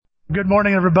Good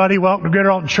morning, everybody. Welcome to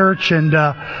Greater Alton Church, and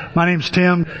my name's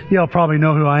Tim. You all probably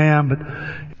know who I am, but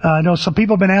I know some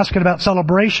people have been asking about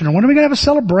celebration. When are we going to have a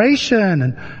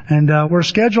celebration? And we're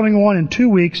scheduling one in 2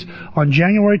 weeks on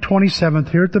January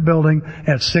 27th here at the building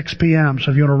at 6 p.m.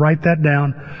 So if you want to write that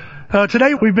down.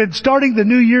 Today we've been starting the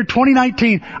new year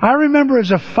 2019. I remember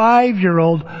as a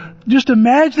 5-year-old just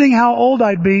imagining how old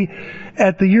I'd be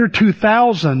at the year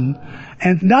 2000.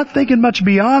 And not thinking much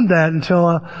beyond that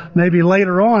until maybe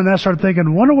later on. I started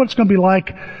thinking, wonder what it's going to be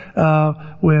like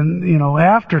when,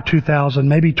 after 2000,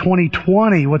 maybe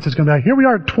 2020, what's it going to be like? Here we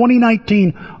are at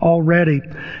 2019 already.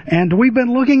 And we've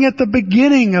been looking at the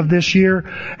beginning of this year,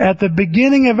 at the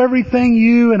beginning of everything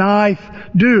you and I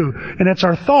do. And it's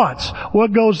our thoughts.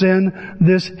 What goes in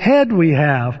this head we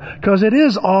have. Because it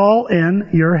is all in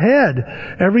your head.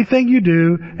 Everything you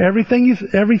do,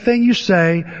 everything you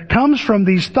say comes from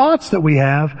these thoughts that we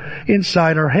have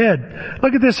inside our head.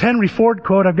 Look at this Henry Ford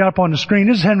quote I've got up on the screen.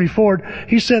 This is Henry Ford.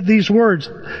 He said these words,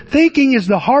 "Thinking is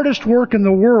the hardest work in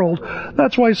the world.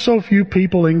 That's why so few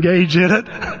people engage in it."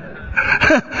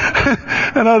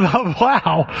 And I thought,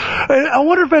 wow. I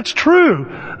wonder if that's true.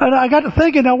 And I got to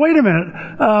thinking, now wait a minute.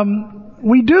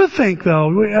 We do think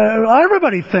though,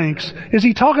 everybody thinks. Is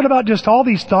he talking about just all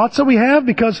these thoughts that we have?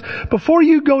 Because before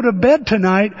you go to bed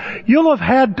tonight, you'll have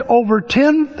had over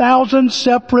 10,000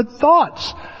 separate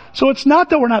thoughts. So it's not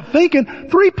that we're not thinking.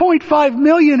 3.5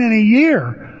 million in a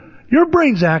year. Your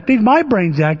brain's active, my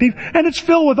brain's active, and it's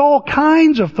filled with all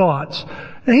kinds of thoughts.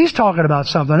 And he's talking about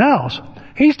something else.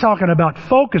 He's talking about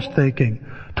focused thinking,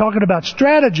 talking about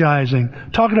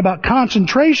strategizing, talking about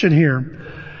concentration here.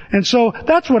 And so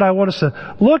that's what I want us to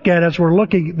look at as we're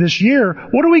looking this year.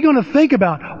 What are we going to think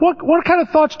about? What kind of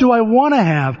thoughts do I want to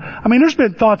have? I mean, there's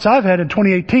been thoughts I've had in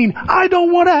 2018 I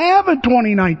don't want to have in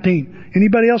 2019.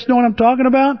 Anybody else know what I'm talking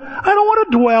about? I don't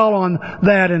want to dwell on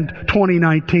that in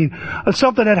 2019.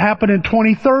 Something that happened in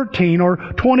 2013 or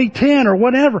 2010 or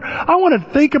whatever. I want to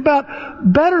think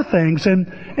about better things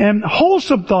and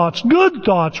wholesome thoughts, good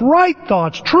thoughts, right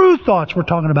thoughts, true thoughts. We're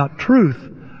talking about truth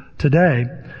today.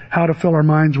 How to fill our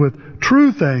minds with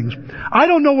true things. I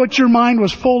don't know what your mind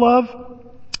was full of.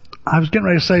 I was getting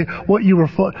ready to say what you were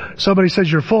full. Somebody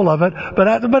says you're full of it,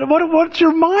 but what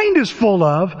your mind is full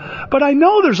of. But I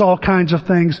know there's all kinds of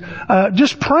things.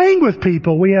 Just praying with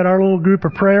people. We had our little group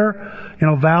of prayer.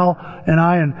 Val and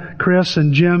I and Chris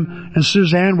and Jim and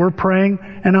Suzanne, we're praying.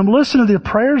 And I'm listening to the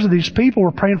prayers of these people. We're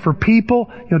praying for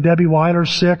people. Debbie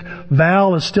Weiler's sick.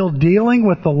 Val is still dealing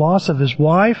with the loss of his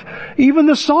wife. Even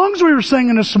the songs we were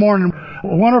singing this morning,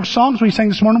 one of the songs we sang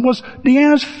this morning was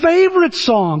Deanna's favorite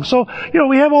song. So,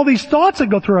 we have all these thoughts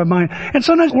that go through our mind. And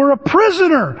sometimes we're a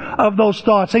prisoner of those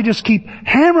thoughts. They just keep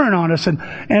hammering on us. And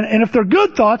if they're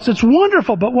good thoughts, it's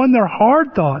wonderful. But when they're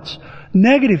hard thoughts,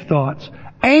 negative thoughts,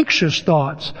 anxious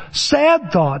thoughts,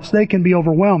 sad thoughts, they can be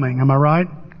overwhelming. Am I right?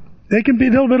 They can be a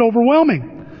little bit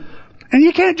overwhelming. And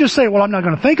you can't just say, well, I'm not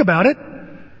going to think about it.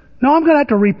 No, I'm going to have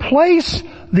to replace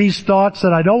these thoughts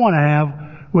that I don't want to have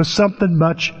with something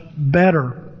much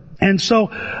better. And so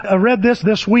I read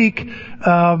this week.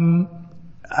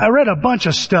 I read a bunch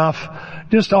of stuff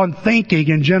just on thinking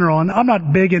in general, and I'm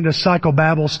not big into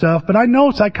psychobabble stuff, but I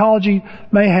know psychology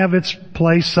may have its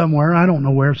place somewhere. I don't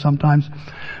know where sometimes.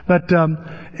 But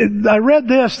I read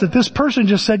that this person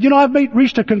just said, I've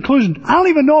reached a conclusion. I don't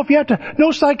even know if you have to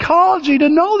know psychology to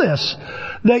know this.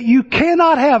 That you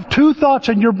cannot have two thoughts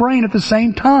in your brain at the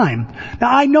same time.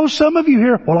 Now I know some of you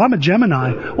here, well, I'm a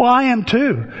Gemini. Well, I am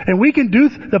too. And we can do,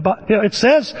 it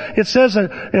says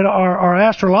in our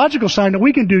astrological sign that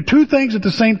we can do two things at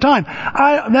the same time.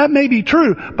 That may be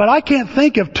true, but I can't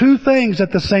think of two things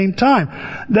at the same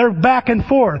time. They're back and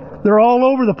forth. They're all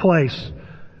over the place.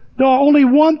 No, only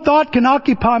one thought can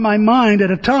occupy my mind at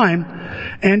a time.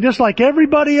 And just like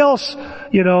everybody else,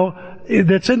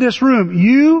 that's in this room,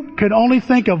 you can only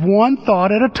think of one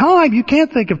thought at a time. You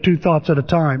can't think of two thoughts at a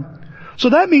time. So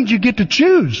that means you get to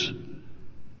choose.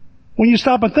 When you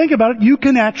stop and think about it, you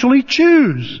can actually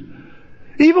choose.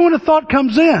 Even when a thought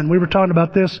comes in, we were talking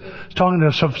about this, talking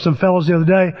to some fellows the other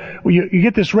day, you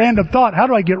get this random thought, how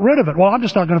do I get rid of it? Well, I'm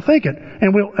just not going to think it.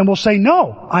 And we'll say,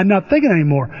 no, I'm not thinking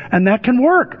anymore. And that can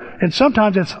work. And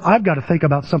sometimes I've got to think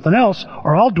about something else,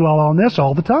 or I'll dwell on this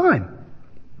all the time.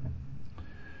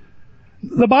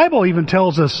 The Bible even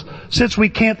tells us, since we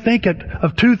can't think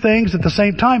of two things at the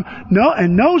same time,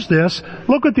 and knows this,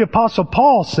 look what the Apostle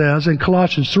Paul says in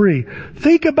Colossians 3.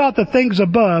 Think about the things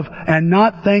above and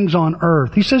not things on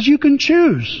earth. He says you can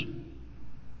choose.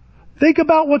 Think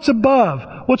about what's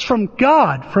above, what's from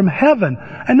God, from heaven,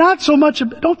 and not so much,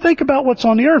 don't think about what's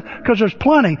on the earth, because there's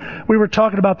plenty. We were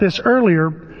talking about this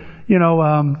earlier,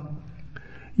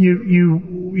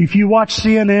 If you watch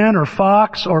CNN or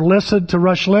Fox or listen to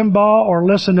Rush Limbaugh or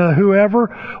listen to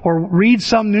whoever or read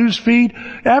some news feed,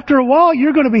 after a while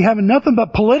you're going to be having nothing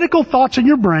but political thoughts in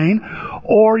your brain,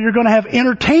 or you're going to have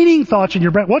entertaining thoughts in your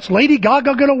brain. What's Lady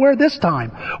Gaga going to wear this time?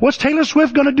 What's Taylor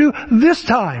Swift going to do this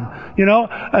time? You know,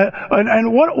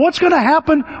 and what's going to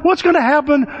happen? What's going to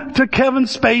happen to Kevin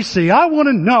Spacey? I want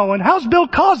to know. And how's Bill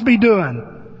Cosby doing?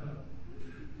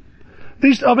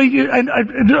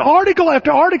 And article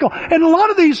after article, and a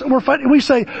lot of these we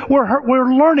say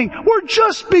we're learning. We're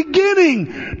just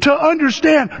beginning to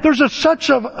understand. There's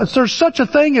such a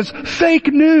thing as fake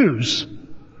news.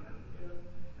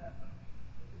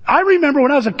 I remember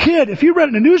when I was a kid, if you read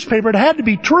in the newspaper, it had to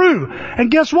be true. And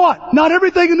guess what? Not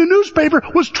everything in the newspaper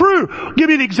was true. I'll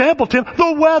give you an example, Tim.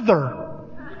 The weather.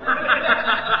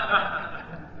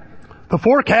 The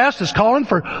forecast is calling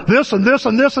for this and this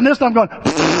and this and this, and I'm going,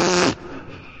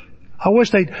 I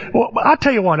wish I'll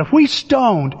tell you what, if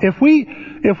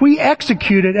we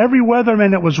executed every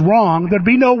weatherman that was wrong, there'd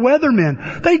be no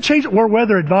weathermen. They'd change it. We're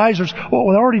weather advisors. Well,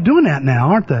 they're already doing that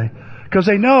now, aren't they? Because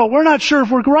they know we're not sure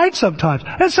if we're right sometimes.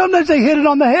 And sometimes they hit it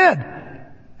on the head.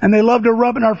 And they love to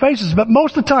rub it in our faces. But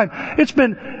most of the time, it's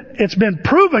been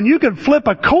proven you can flip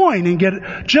a coin and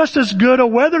get just as good a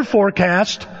weather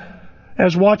forecast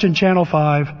as watching Channel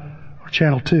 5 or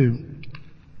Channel 2.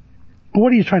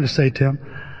 What are you trying to say, Tim?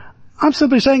 I'm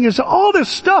simply saying is all this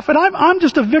stuff, and I'm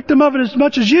just a victim of it as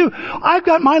much as you. I've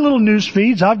got my little news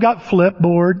feeds. I've got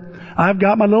Flipboard. I've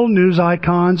got my little news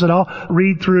icons that I'll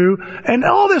read through. And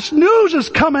all this news is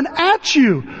coming at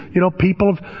you. You know,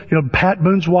 Pat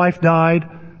Boone's wife died,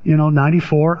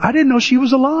 94. I didn't know she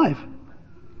was alive.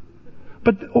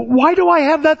 But why do I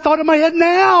have that thought in my head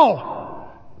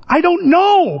now? I don't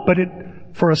know. But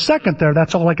for a second there,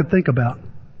 that's all I could think about.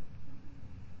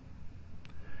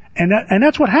 And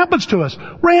that's what happens to us.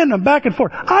 Random, back and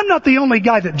forth. I'm not the only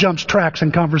guy that jumps tracks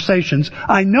in conversations.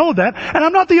 I know that. And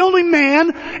I'm not the only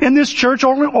man in this church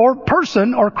or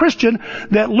person or Christian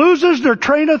that loses their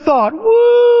train of thought. Woo,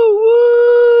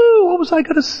 woo, what was I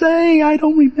going to say? I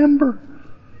don't remember.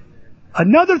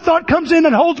 Another thought comes in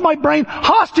and holds my brain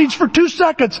hostage for 2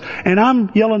 seconds. And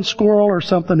I'm yelling squirrel or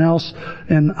something else.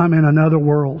 And I'm in another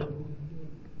world.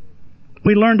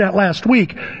 We learned that last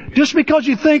week. Just because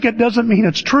you think it doesn't mean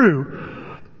it's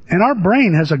true. And our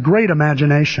brain has a great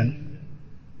imagination.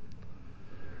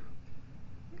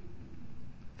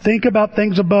 Think about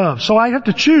things above. So I have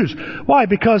to choose. Why?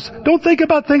 Because don't think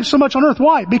about things so much on earth.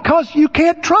 Why? Because you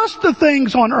can't trust the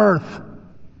things on earth.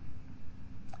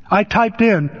 I typed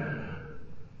in,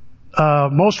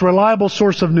 most reliable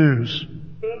source of news.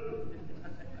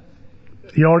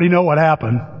 You already know what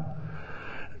happened.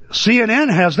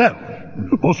 CNN has that.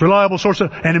 Most reliable source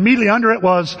and immediately under it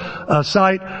was a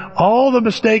site, all the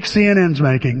mistakes CNN's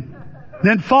making.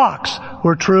 Then Fox,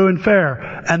 were true and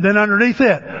fair. And then underneath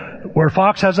it, where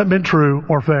Fox hasn't been true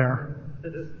or fair.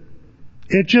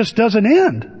 It just doesn't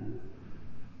end.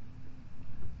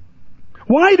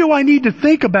 Why do I need to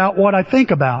think about what I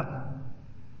think about?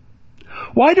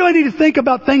 Why do I need to think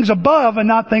about things above and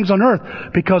not things on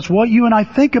earth? Because what you and I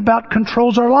think about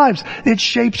controls our lives. It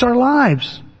shapes our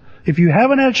lives. If you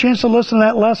haven't had a chance to listen to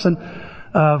that lesson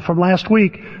from last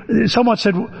week, someone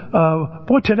said,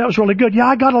 boy, Ted, that was really good. Yeah,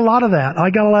 I got a lot of that.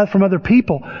 I got a lot from other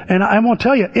people. And I won't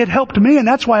tell you, it helped me, and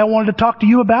that's why I wanted to talk to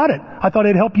you about it. I thought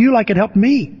it'd help you like it helped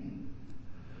me.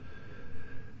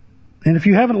 And if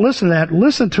you haven't listened to that,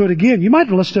 listen to it again. You might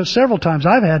have listened to it several times.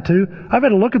 I've had to. I've had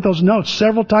to look at those notes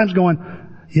several times going,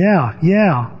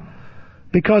 yeah.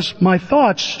 Because my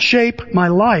thoughts shape my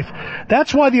life.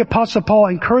 That's why the Apostle Paul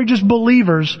encourages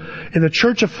believers in the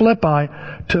church of Philippi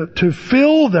to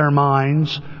fill their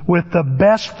minds with the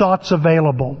best thoughts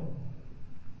available.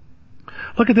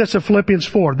 Look at this in Philippians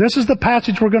 4. This is the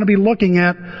passage we're going to be looking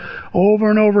at over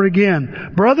and over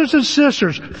again. Brothers and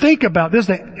sisters, think about this.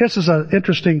 This is an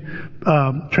interesting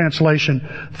translation.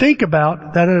 Think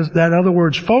about, that in other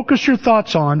words, focus your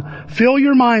thoughts on, fill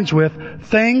your minds with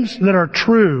things that are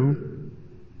true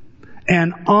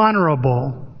and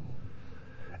honorable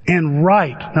and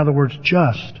right, in other words,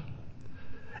 just,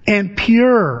 and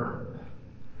pure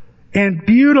and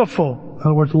beautiful, in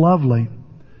other words, lovely,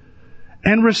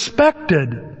 and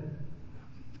respected,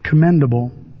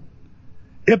 commendable.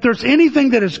 If there's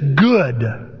anything that is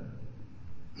good,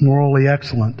 morally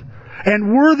excellent,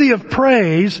 and worthy of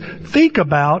praise, think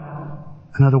about,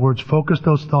 in other words, focus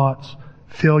those thoughts,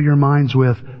 fill your minds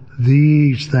with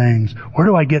these things. Where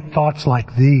do I get thoughts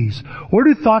like these? Where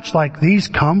do thoughts like these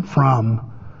come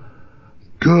from?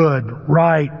 Good,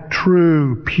 right,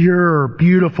 true, pure,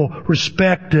 beautiful,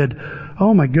 respected.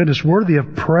 Oh my goodness, worthy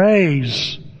of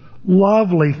praise.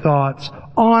 Lovely thoughts.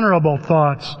 honorable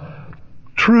thoughts,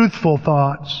 truthful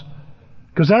thoughts.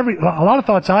 Because a lot of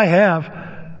thoughts I have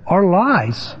are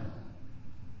lies.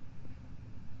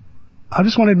 I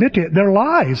just want to admit to you, they're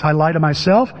lies. I lie to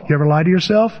myself. You ever lie to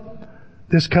yourself?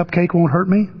 This cupcake won't hurt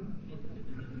me?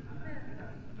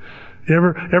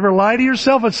 You ever lie to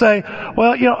yourself and say,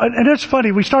 well, and it's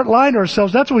funny, we start lying to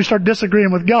ourselves, that's when we start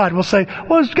disagreeing with God. We'll say,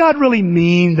 well, does God really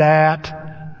mean that?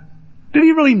 Did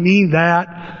He really mean that?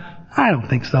 I don't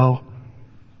think so.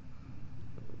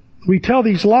 We tell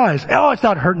these lies. Oh, it's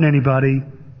not hurting anybody.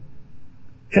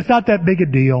 It's not that big a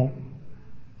deal.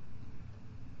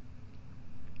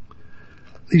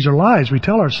 These are lies we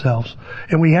tell ourselves.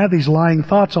 And we have these lying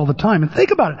thoughts all the time. And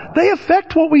think about it. They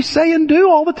affect what we say and do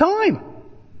all the time.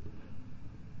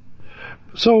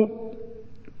 So,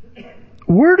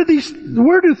 where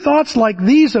do thoughts like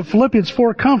these of Philippians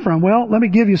 4 come from? Well, let me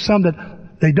give you some that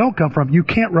they don't come from. You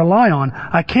can't rely on.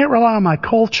 I can't rely on my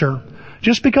culture.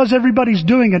 Just because everybody's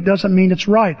doing it doesn't mean it's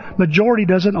right. Majority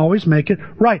doesn't always make it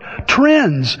right.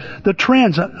 Trends. The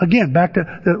trends, again, back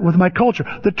to with my culture.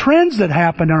 The trends that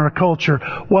happen in our culture.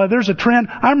 Well, there's a trend.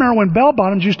 I remember when bell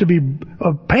bottoms used to be,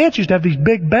 pants used to have these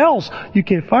big bells. You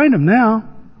can't find them now.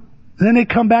 And then they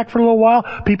come back for a little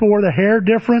while. People wear their hair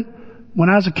different. When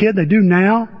I was a kid, they do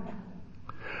now.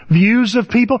 Views of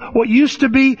people. What used to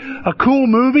be a cool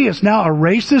movie is now a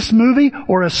racist movie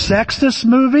or a sexist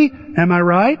movie. Am I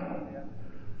right?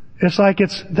 It's like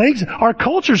our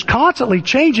culture's constantly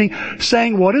changing,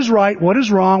 saying what is right, what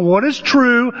is wrong, what is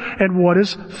true, and what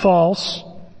is false.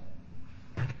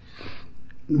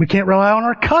 We can't rely on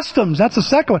our customs. That's the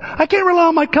second one. I can't rely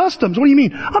on my customs. What do you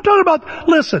mean? I'm talking about,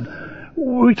 listen,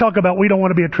 we talk about we don't want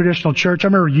to be a traditional church. I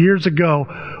remember years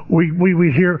ago,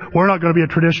 we'd hear, we're not going to be a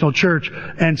traditional church,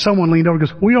 and someone leaned over and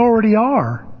goes, we already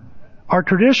are. Our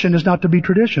tradition is not to be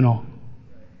traditional.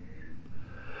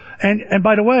 And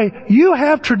by the way, you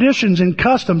have traditions and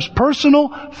customs,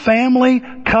 personal, family,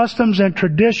 customs, and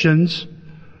traditions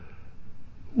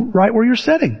right where you're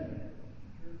sitting.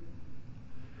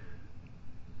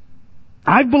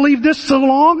 I've believed this so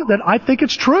long that I think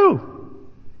it's true.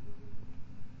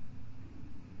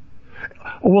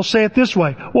 We'll say it this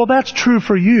way. Well, that's true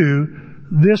for you.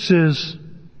 This is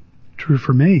true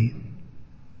for me.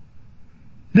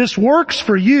 This works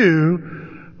for you,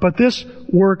 but this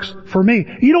works for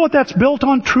me. You know what that's built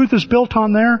on? Truth is built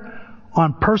on there?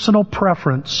 On personal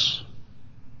preference.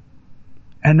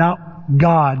 And not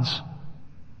God's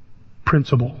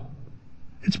principle.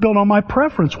 It's built on my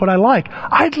preference, what I like.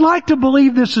 I'd like to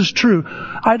believe this is true.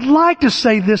 I'd like to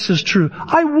say this is true.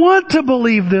 I want to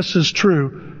believe this is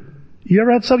true. You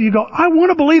ever had something you go, I want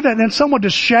to believe that, and then someone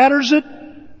just shatters it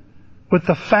with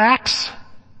the facts?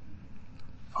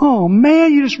 Oh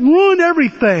man, you just ruined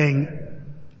everything.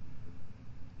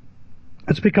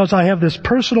 It's because I have this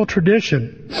personal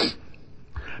tradition.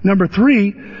 Number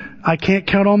 3, I can't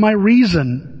count on my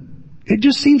reason. It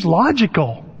just seems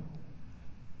logical.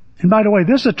 And by the way,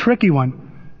 this is a tricky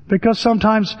one, because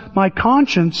sometimes my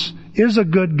conscience is a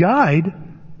good guide,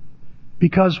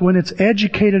 because when it's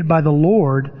educated by the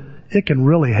Lord, it can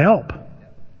really help.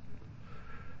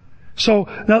 So,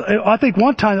 now, I think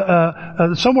one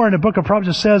time, somewhere in the book of Proverbs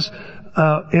it says,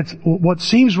 it's what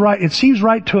seems right, it seems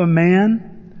right to a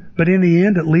man, but in the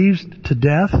end it leads to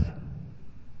death.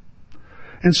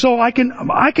 And so I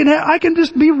can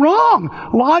just be wrong,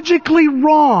 logically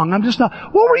wrong. I'm just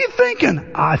not, what were you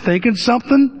thinking? I'm thinking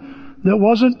something that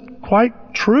wasn't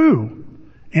quite true.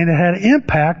 And it had an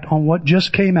impact on what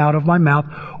just came out of my mouth,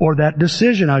 or that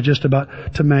decision I was just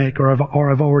about to make, or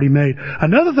I've already made.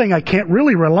 Another thing I can't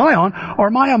really rely on are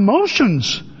my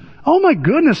emotions. Oh my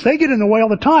goodness, they get in the way all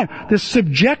the time. This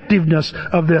subjectiveness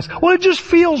of this. Well, it just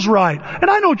feels right. And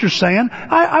I know what you're saying.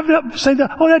 I've said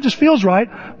that, oh, that just feels right.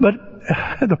 But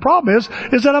the problem is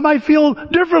that I might feel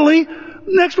differently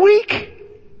next week.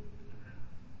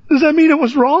 Does that mean it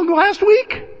was wrong last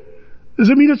week? Does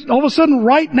it mean it's all of a sudden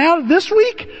right now this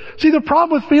week? See, the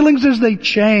problem with feelings is they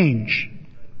change.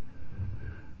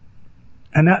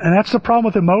 And that's the problem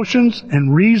with emotions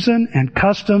and reason and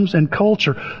customs and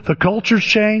culture. The cultures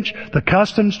change, the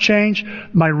customs change,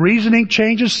 my reasoning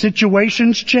changes,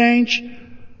 situations change.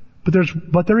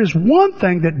 But there is one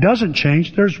thing that doesn't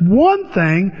change. There's one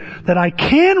thing that I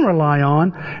can rely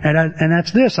on, and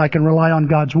that's this. I can rely on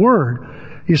God's Word.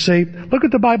 You see, look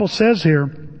what the Bible says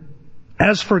here.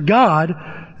 As for God,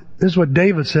 this is what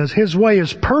David says, His way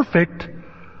is perfect.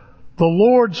 The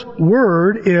Lord's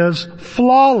Word is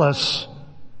flawless.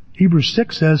 Hebrews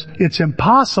 6 says it's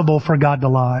impossible for God to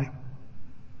lie.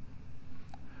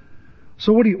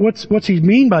 So what's he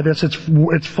mean by this? It's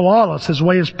flawless. His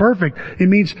way is perfect. It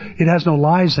means it has no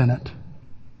lies in it.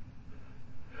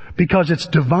 Because it's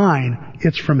divine.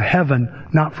 It's from heaven,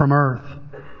 not from earth.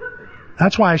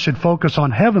 That's why I should focus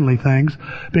on heavenly things,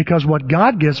 because what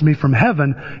God gives me from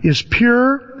heaven is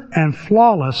pure and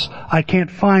flawless. I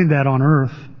can't find that on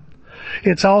earth.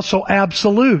 It's also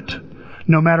absolute.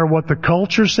 No matter what the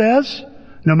culture says,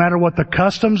 no matter what the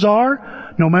customs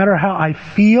are, no matter how I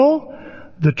feel,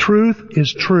 the truth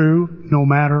is true no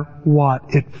matter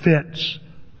what. It fits.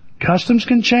 Customs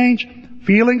can change,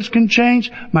 feelings can change,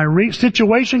 my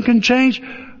situation can change,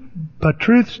 but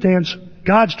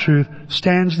God's truth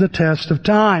stands the test of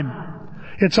time.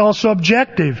 It's also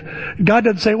objective. God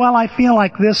doesn't say, well, I feel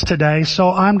like this today,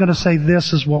 so I'm going to say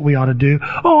this is what we ought to do.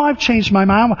 Oh, I've changed my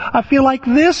mind. I feel like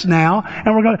this now,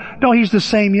 and we're going to... No, He's the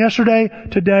same yesterday,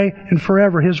 today, and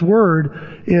forever. His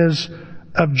Word is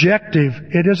objective.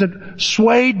 It isn't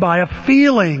swayed by a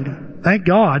feeling. Thank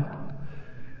God.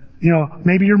 You know,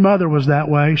 maybe your mother was that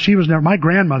way. My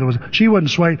grandmother was. She wasn't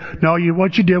swayed. No,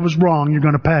 what you did was wrong. You're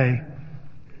going to pay.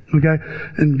 Okay?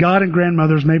 And God and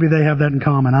grandmothers, maybe they have that in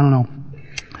common. I don't know.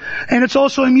 And it's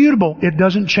also immutable. It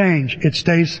doesn't change. It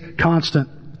stays constant.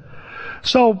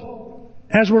 So,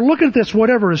 as we're looking at this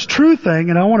whatever is true thing,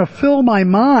 and I want to fill my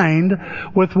mind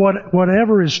with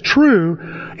whatever is true,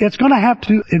 it's going to have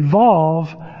to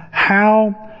involve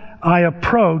how I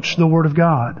approach the Word of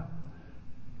God.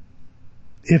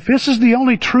 If this is the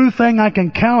only true thing I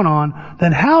can count on,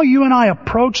 then how you and I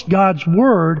approach God's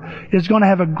Word is going to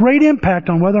have a great impact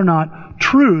on whether or not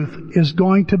truth is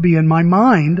going to be in my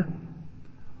mind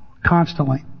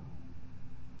constantly.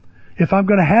 If I'm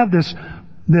going to have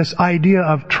this idea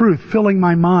of truth filling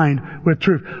my mind with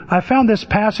truth. I found this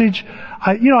passage,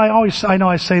 I know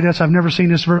I say this, I've never seen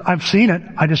this verse. I've seen it,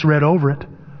 I just read over it.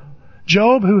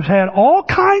 Job, who's had all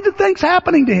kinds of things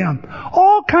happening to him,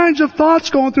 all kinds of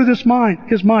thoughts going through his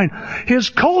mind.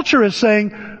 His culture is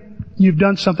saying, you've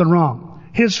done something wrong.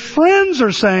 His friends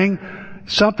are saying,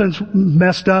 something's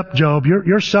messed up, Job.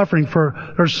 You're suffering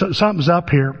something's up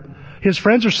here. His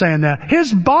friends are saying that.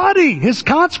 His body, his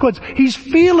consequence, he's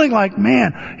feeling like,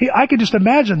 man, I could just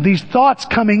imagine these thoughts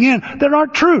coming in that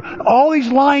aren't true. All these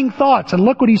lying thoughts. And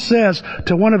look what he says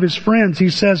to one of his friends. He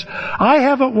says, I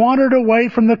haven't wandered away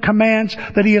from the commands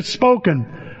that he has spoken.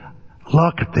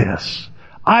 Look at this.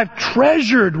 I've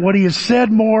treasured what he has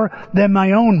said more than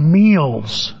my own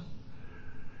meals.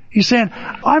 He's saying,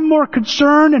 I'm more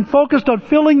concerned and focused on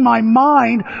filling my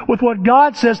mind with what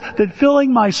God says than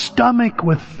filling my stomach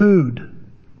with food.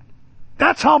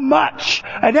 That's how much.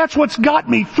 And that's what's got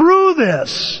me through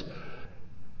this.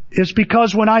 It's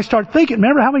because when I start thinking,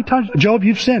 remember how many times, Job,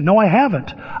 you've sinned? No, I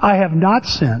haven't. I have not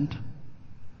sinned.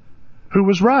 Who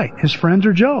was right? His friends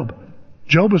or Job?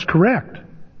 Job was correct.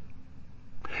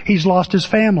 He's lost his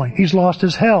family. He's lost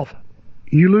his health.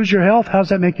 You lose your health, how does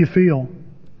that make you feel?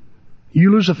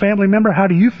 You lose a family member, how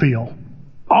do you feel?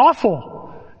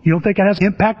 Awful. You don't think it has an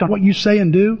impact on what you say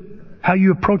and do? How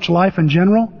you approach life in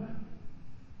general?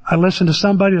 I listened to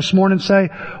somebody this morning say,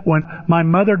 when my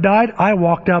mother died, I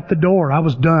walked out the door. I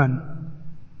was done.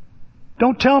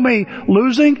 Don't tell me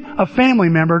losing a family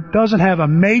member doesn't have a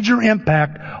major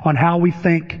impact on how we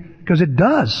think, because it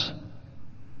does.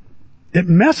 It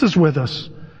messes with us.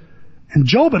 And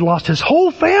Job had lost his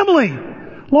whole family.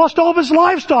 Lost all of his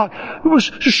livestock. It was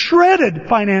shredded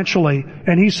financially.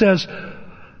 And he says,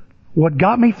 what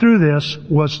got me through this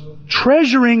was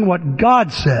treasuring what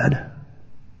God said,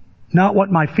 not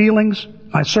what my feelings,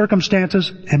 my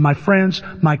circumstances, and my friends,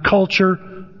 my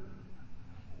culture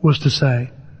was to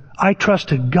say. I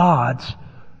trusted God's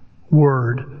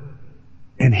Word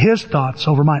and His thoughts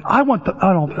over mine. I want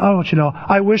you to know,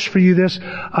 I wish for you this.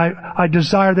 I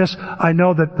desire this. I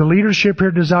know that the leadership here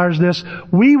desires this.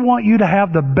 We want you to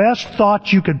have the best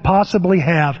thoughts you could possibly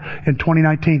have in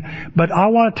 2019. But I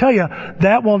want to tell you,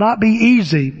 that will not be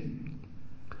easy,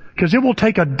 because it will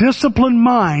take a disciplined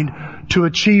mind to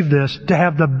achieve this, to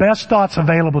have the best thoughts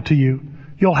available to you.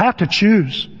 You'll have to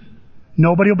choose.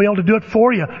 Nobody will be able to do it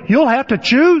for you. You'll have to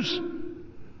choose.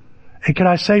 And can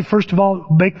I say, first of all,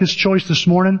 make this choice this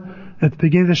morning at the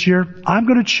beginning of this year? I'm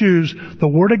going to choose the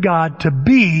Word of God to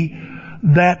be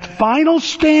that final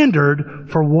standard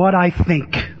for what I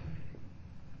think.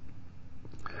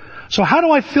 So how do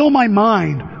I fill my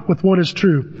mind with what is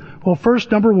true? Well,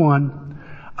 first, number one,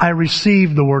 I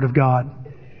receive the Word of God.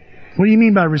 What do you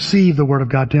mean by receive the Word of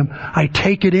God, Tim? I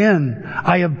take it in.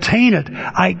 I obtain it.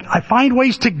 I find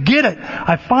ways to get it.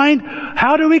 I find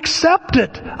how to accept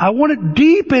it. I want it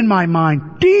deep in my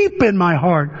mind, deep in my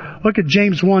heart. Look at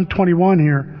James 1:21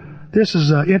 here. This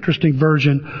is an interesting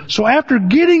version. So after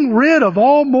getting rid of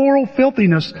all moral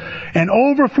filthiness and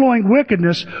overflowing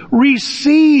wickedness,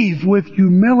 receive with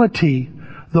humility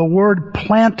the word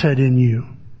planted in you.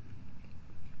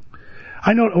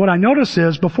 What I notice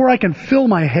is before I can fill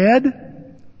my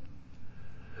head,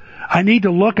 I need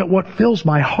to look at what fills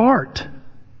my heart.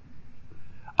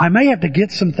 I may have to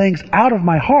get some things out of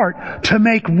my heart to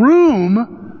make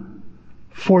room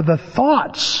for the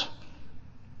thoughts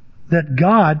that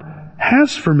God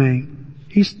has for me.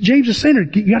 James is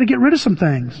saying, you got to get rid of some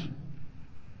things.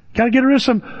 Got to get rid of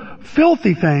some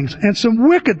filthy things and some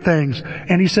wicked things.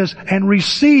 And he says, and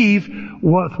receive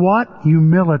with what?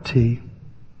 Humility.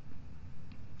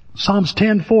 Psalms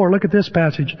 10:4, look at this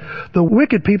passage. The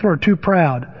wicked people are too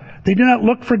proud. They do not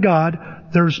look for God.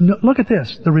 Look at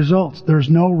this, the results. There's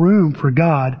no room for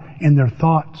God in their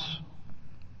thoughts.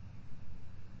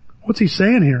 What's he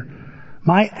saying here?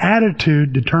 My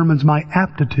attitude determines my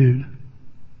aptitude.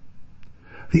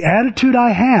 The attitude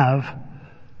I have,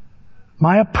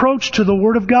 my approach to the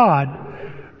Word of God,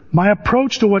 my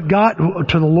approach to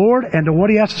to the Lord and to what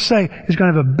He has to say is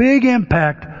going to have a big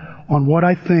impact on what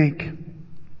I think.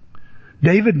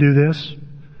 David knew this.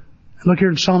 Look here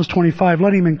in Psalms 25.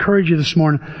 Let him encourage you this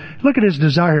morning. Look at his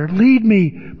desire. Lead me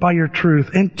by your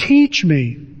truth and teach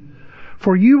me.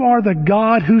 For you are the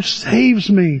God who saves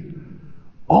me.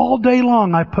 All day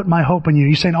long I put my hope in you.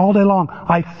 He's saying all day long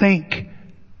I think.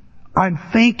 I'm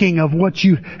thinking of what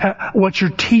you're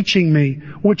teaching me,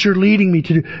 what you're leading me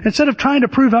to do. Instead of trying to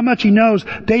prove how much he knows,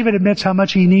 David admits how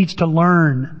much he needs to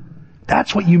learn.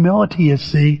 That's what humility is,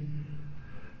 see?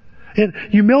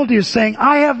 Humility is saying,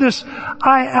 I have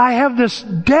this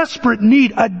desperate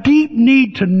need, a deep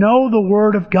need to know the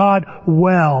Word of God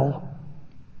well.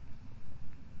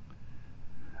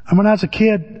 And when I was a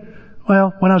kid,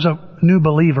 when I was a new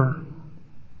believer,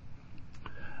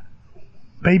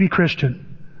 baby Christian,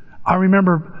 I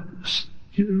remember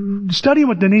studying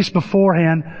with Denise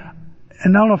beforehand,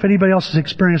 and I don't know if anybody else has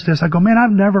experienced this. I go, man,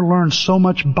 I've never learned so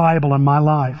much Bible in my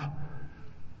life.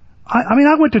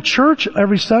 I went to church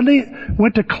every Sunday,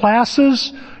 went to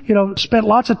classes, spent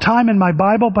lots of time in my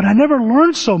Bible, but I never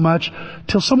learned so much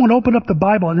till someone opened up the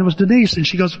Bible, and it was Denise, and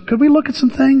she goes, could we look at some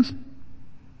things?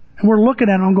 And we're looking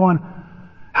at it, and I'm going,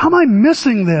 how am I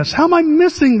missing this? How am I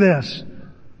missing this?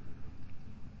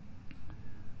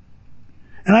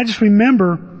 And I just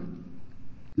remember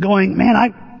going, man,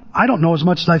 I don't know as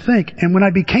much as I think. And when I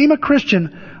became a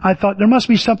Christian, I thought there must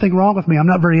be something wrong with me. I'm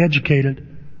not very educated.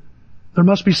 There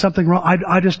must be something wrong.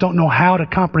 I just don't know how to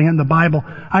comprehend the Bible.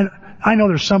 I know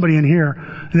there's somebody in here,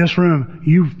 in this room,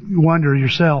 you wonder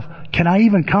yourself, can I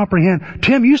even comprehend?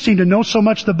 Tim, you seem to know so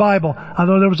much of the Bible.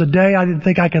 Although there was a day I didn't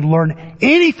think I could learn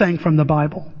anything from the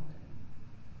Bible.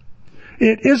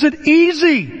 It isn't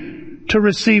easy to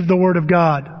receive the Word of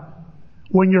God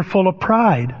when you're full of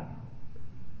pride.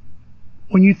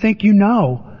 When you think you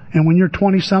know. And when you're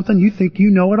 20-something, you think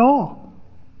you know it all.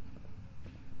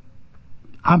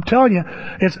 I'm telling you,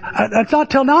 it's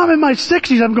not till now I'm in my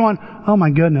 60s, I'm going, oh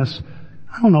my goodness,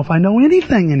 I don't know if I know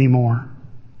anything anymore.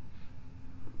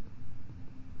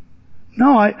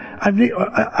 No,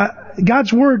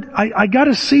 God's Word, I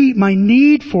gotta see my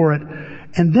need for it,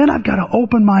 and then I've gotta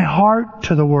open my heart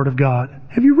to the Word of God.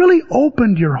 Have you really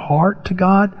opened your heart to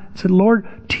God? Said, Lord,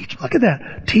 look at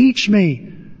that. Teach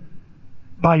me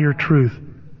by your truth.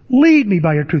 Lead me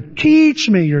by your truth. Teach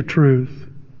me your truth.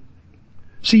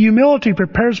 See, humility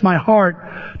prepares my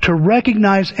heart to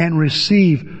recognize and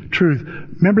receive truth.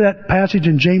 Remember that passage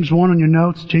in James 1 on your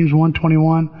notes? James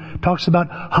 1:21 talks about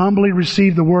humbly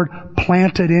receive the word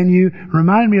planted in you.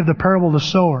 Reminded me of the parable of the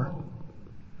sower.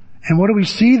 And what do we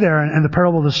see there in the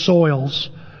parable of the soils?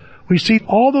 We see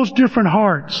all those different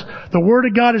hearts. The Word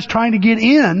of God is trying to get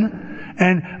in,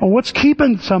 and what's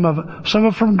keeping some of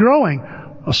it from growing?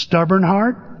 A stubborn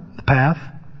heart, the path.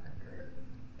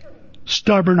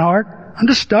 Stubborn heart. I'm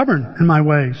just stubborn in my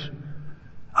ways.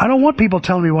 I don't want people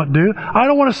telling me what to do. I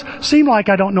don't want to seem like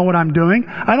I don't know what I'm doing.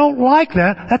 I don't like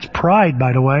that. That's pride,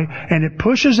 by the way, and it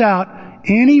pushes out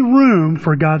any room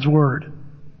for God's Word.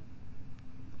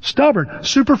 Stubborn.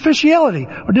 Superficiality,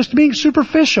 or just being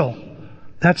superficial.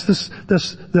 That's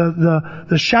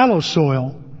the shallow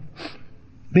soil.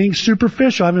 Being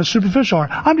superficial, having a superficial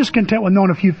heart. I'm just content with knowing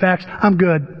a few facts. I'm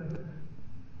good.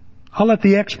 I'll let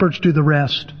the experts do the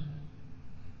rest.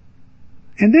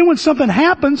 And then when something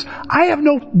happens, I have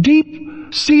no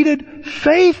deep-seated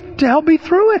faith to help me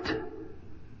through it.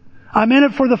 I'm in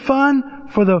it for the fun,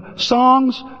 for the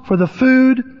songs, for the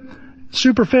food.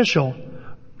 Superficial.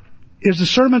 Is the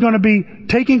sermon going to be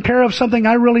taking care of something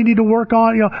I really need to work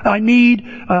on? I need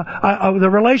the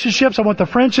relationships. I want the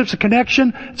friendships, the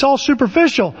connection. It's all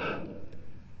superficial.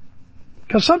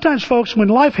 Because sometimes, folks, when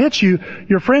life hits you,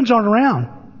 your friends aren't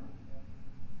around.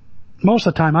 Most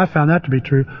of the time, I found that to be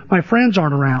true. My friends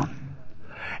aren't around.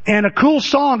 And a cool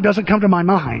song doesn't come to my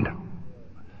mind.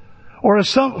 or if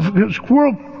some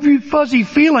squirrel fuzzy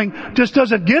feeling just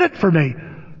doesn't get it for me.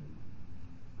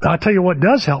 I'll tell you what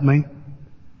does help me.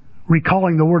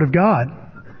 Recalling the Word of God.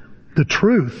 The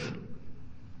truth.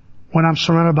 When I'm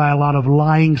surrounded by a lot of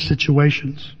lying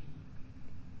situations.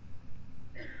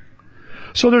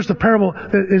 So there's the parable,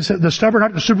 is the stubborn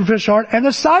heart, the superficial heart, and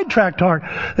the sidetracked heart.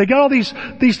 They got all these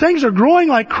things are growing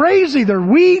like crazy. They're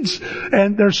weeds,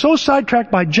 and they're so sidetracked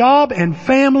by job and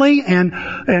family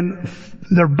and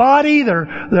their body,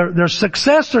 their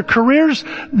success, their careers.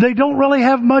 They don't really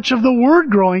have much of the Word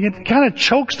growing. It kind of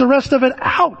chokes the rest of it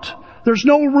out. There's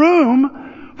no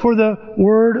room for the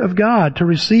Word of God to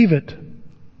receive it.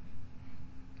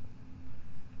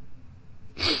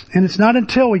 And it's not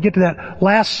until we get to that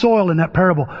last soil in that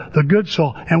parable, the good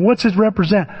soil. And what's it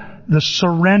represent? The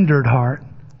surrendered heart.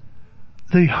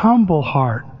 The humble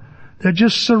heart. That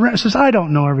just says, I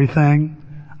don't know everything.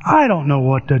 I don't know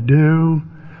what to do.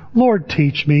 Lord,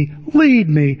 teach me. Lead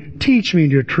me. Teach me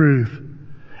your truth.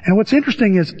 And what's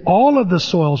interesting is all of the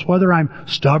soils, whether I'm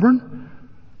stubborn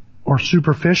or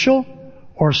superficial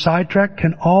or sidetracked,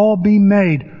 can all be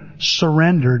made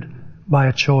surrendered by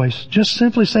a choice. Just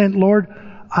simply saying, Lord,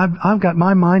 I've got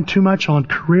my mind too much on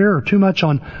career or too much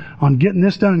on getting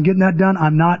this done and getting that done.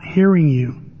 I'm not hearing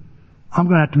you. I'm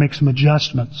going to have to make some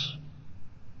adjustments.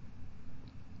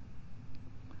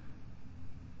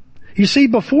 You see,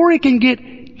 before it can get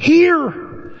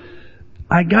here,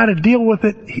 I got to deal with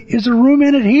it. Is there room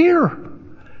in it here?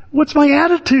 What's my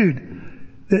attitude?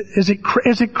 Is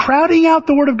it crowding out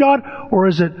the Word of God, or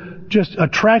is it just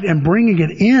attract and bringing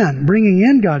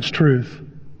in God's truth?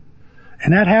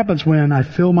 And that happens when I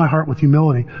fill my heart with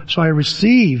humility. So I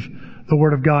receive the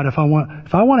Word of God. If I want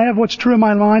to have what's true in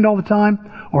my mind all the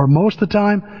time, or most of the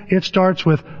time, it starts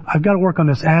with, I've got to work on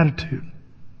this attitude.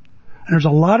 And there's a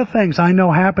lot of things I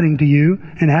know happening to you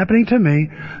and happening to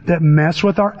me that mess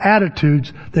with our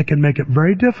attitudes that can make it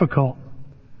very difficult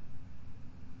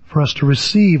for us to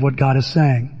receive what God is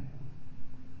saying.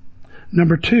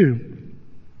 Number 2,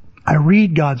 I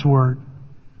read God's Word.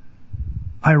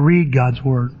 I read God's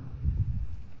Word.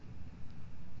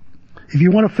 If you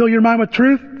want to fill your mind with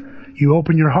truth, you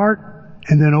open your heart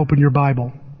and then open your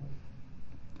Bible.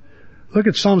 Look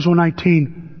at Psalms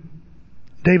 119.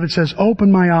 David says,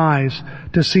 open my eyes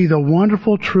to see the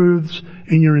wonderful truths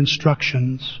in your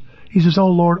instructions. He says, oh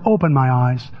Lord, open my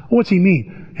eyes. What's he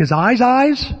mean? His eyes?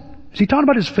 Is he talking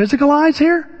about his physical eyes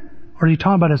here? Or is he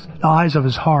talking about the eyes of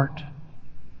his heart?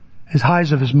 His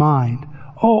eyes of his mind.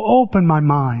 Oh, open my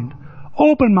mind.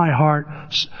 Open my heart.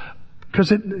 Because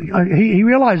he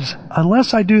realized,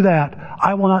 unless I do that,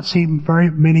 I will not see very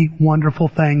many wonderful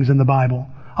things in the Bible.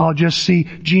 I'll just see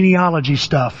genealogy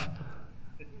stuff.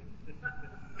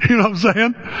 You know what I'm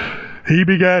saying? He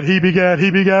begat.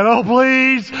 Oh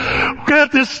please,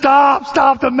 get this,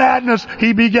 stop the madness.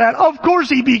 He begat. Of course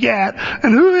he begat.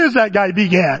 And who is that guy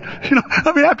begat? You know,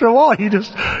 I mean, after a while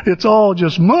it's all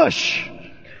just mush.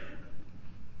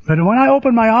 But when I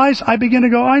open my eyes, I begin to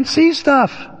go, I see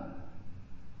stuff.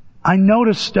 I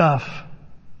notice stuff.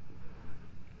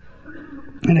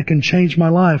 And it can change my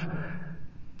life.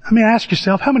 I mean, ask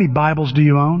yourself, how many Bibles do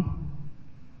you own?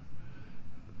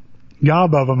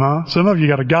 Gob of them, huh? Some of you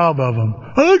got a gob of them.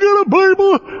 I got a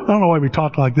Bible. I don't know why we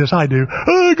talk like this. I do.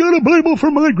 I got a Bible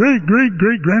from my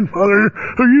great-great-great-grandfather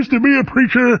who used to be a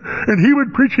preacher, and he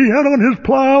would preach. He had on his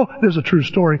plow. This is a true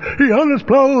story. He had on his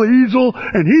plow the easel,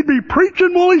 and he'd be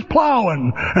preaching while he's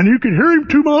plowing, and you could hear him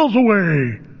 2 miles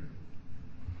away.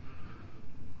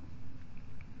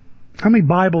 How many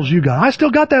Bibles you got? I still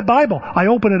got that Bible. I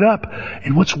open it up,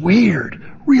 and what's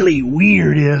really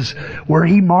weird is where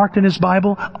he marked in his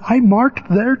Bible, I marked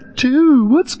there too.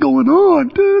 What's going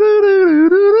on?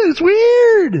 It's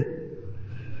weird.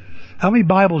 How many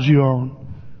Bibles you own?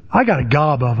 I got a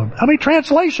gob of them. How many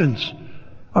translations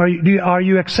are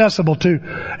you accessible to?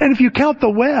 And if you count the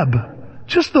web,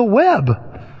 just the web,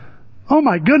 oh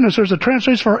my goodness, there's a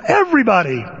translation for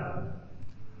everybody.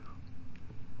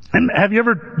 And have you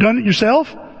ever done it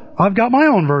yourself? I've got my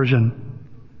own version.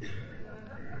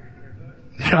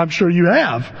 I'm sure you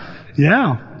have.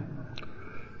 Yeah.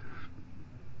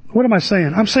 What am I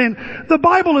saying? I'm saying the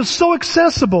Bible is so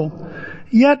accessible,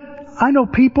 yet I know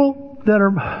people that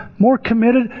are more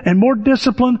committed and more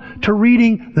disciplined to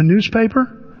reading the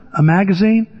newspaper, a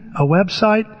magazine, a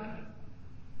website,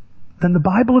 than the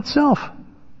Bible itself.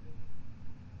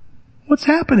 What's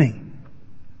happening?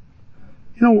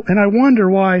 You know, and I wonder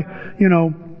why,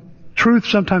 truth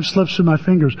sometimes slips through my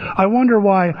fingers. I wonder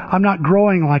why I'm not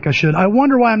growing like I should. I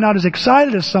wonder why I'm not as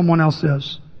excited as someone else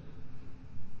is.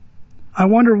 I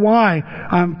wonder why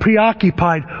I'm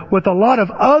preoccupied with a lot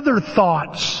of other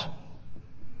thoughts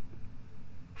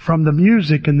from the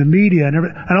music and the media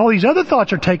and all these other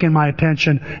thoughts are taking my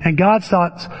attention, and God's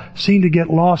thoughts seem to get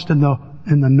lost in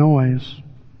the noise.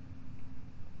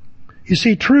 You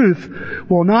see, truth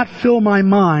will not fill my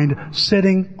mind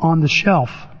sitting on the shelf.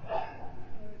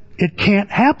 It can't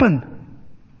happen.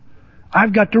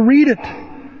 I've got to read it.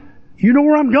 You know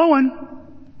where I'm going.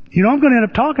 You know I'm going to end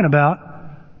up talking about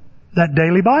that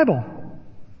daily Bible.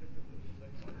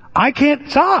 I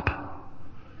can't stop.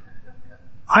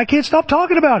 I can't stop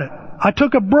talking about it. I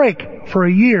took a break for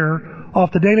a year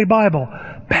off the daily Bible.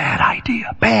 Bad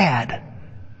idea. Bad.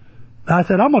 I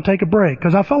said, I'm going to take a break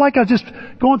because I felt like I was just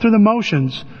going through the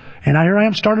motions. And here I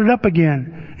am, started up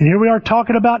again. And here we are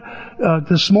talking about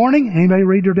this morning. Anybody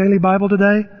read your daily Bible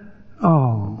today?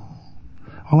 Oh.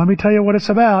 Well, let me tell you what it's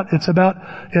about. It's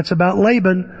about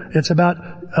Laban. It's about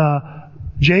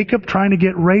Jacob trying to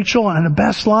get Rachel, and the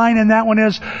best line in that one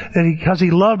is that because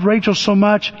he loved Rachel so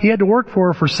much, he had to work for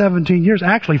her for 17 years,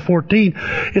 actually 14.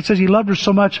 It says he loved her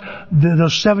so much,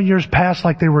 those 7 years passed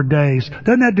like they were days.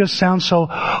 Doesn't that just sound so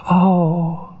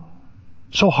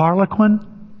Harlequin?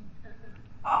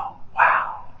 Oh,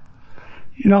 wow.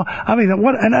 You know, I mean,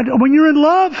 when you're in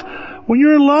love,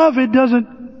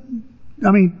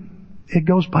 it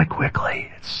goes by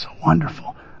quickly. It's so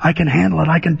wonderful. I can handle it.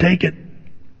 I can take it.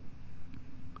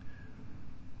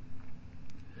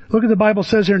 Look at the Bible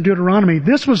says here in Deuteronomy.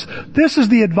 This is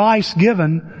the advice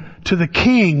given to the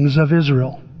kings of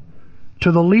Israel,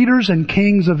 to the leaders and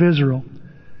kings of Israel.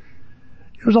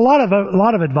 There's a lot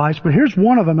of advice, but here's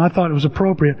one of them I thought it was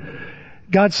appropriate.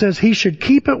 God says he should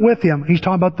keep it with him. He's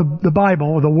talking about the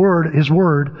Bible, the Word, His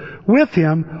Word, with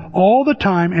him all the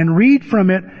time and read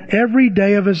from it every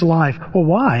day of his life. Well,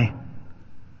 why?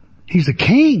 He's a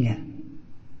king.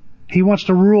 He wants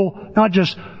to rule not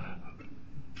just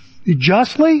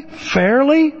justly,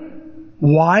 fairly,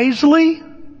 wisely.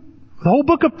 The whole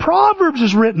book of Proverbs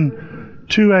is written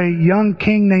to a young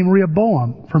king named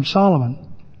Rehoboam from Solomon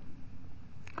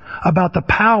about the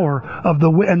power of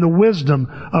and the wisdom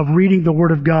of reading the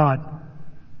Word of God.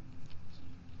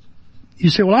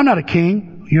 You say, well, I'm not a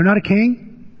king. You're not a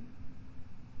king?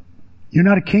 You're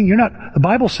not a king. The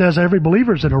Bible says every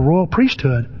believer is in a royal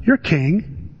priesthood. You're a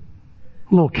king.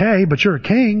 A little K, but you're a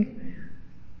king.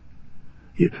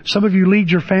 Some of you lead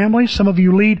your families. Some of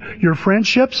you lead your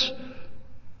friendships,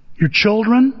 your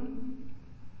children,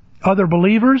 other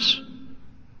believers.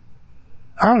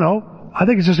 I don't know. I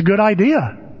think it's just a good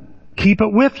idea. Keep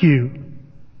it with you.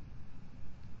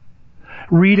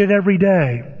 Read it every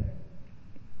day.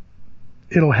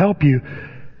 It'll help you.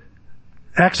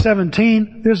 Acts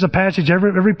 17, this is a passage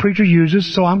every preacher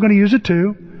uses, so I'm going to use it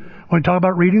too. When we talk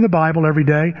about reading the Bible every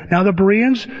day. Now the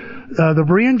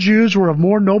Berean Jews were of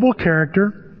more noble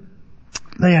character.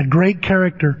 They had great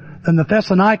character than the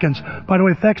Thessalonians. By the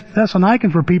way,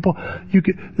 Thessalonians were people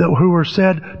who were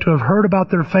said to have heard about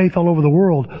their faith all over the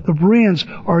world. The Bereans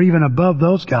are even above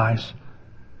those guys.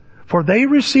 For they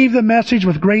received the message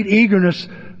with great eagerness.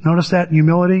 Notice that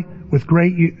humility.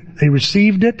 They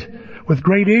received it with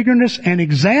great eagerness and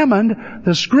examined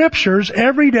the Scriptures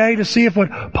every day to see if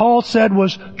what Paul said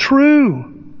was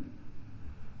true.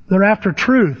 They're after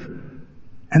truth.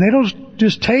 And they don't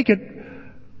just take it,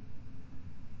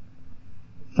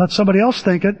 let somebody else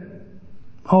think it.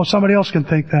 Oh, somebody else can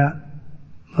think that.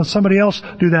 Let somebody else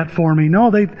do that for me. No,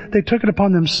 they took it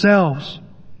upon themselves.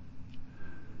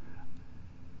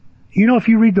 You know, if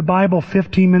you read the Bible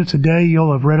 15 minutes a day,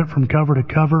 you'll have read it from cover to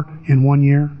cover in 1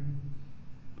 year.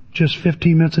 Just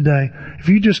 15 minutes a day. If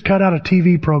you just cut out a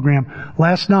TV program.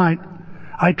 Last night,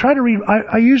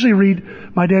 I usually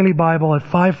read my daily Bible at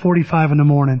 5:45 in the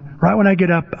morning. Right when I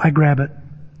get up, I grab it.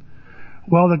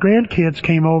 Well, the grandkids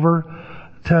came over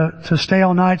to stay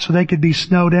all night so they could be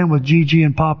snowed in with Gigi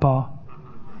and Papa.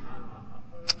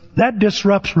 That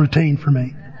disrupts routine for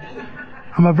me.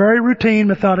 I'm a very routine,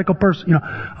 methodical person. You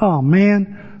know, oh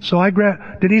man. So I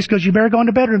grab, Denise goes, you better go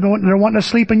into bed or they're wanting to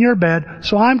sleep in your bed.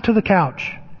 So I'm to the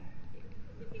couch.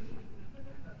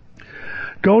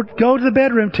 Go to the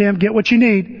bedroom, Tim, get what you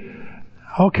need.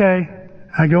 Okay.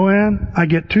 I go in, I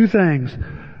get two things.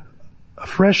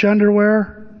 Fresh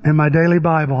underwear and my daily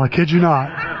Bible. I kid you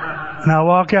not. And I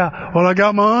walk out. Well, I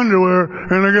got my underwear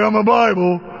and I got my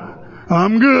Bible.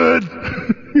 I'm good.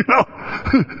 You know.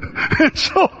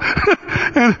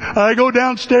 And I go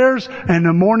downstairs and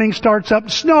the morning starts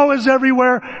up. Snow is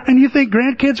everywhere. And you think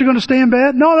grandkids are going to stay in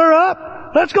bed? No, they're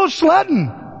up. Let's go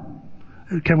sledding.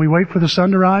 Can we wait for the sun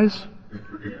to rise?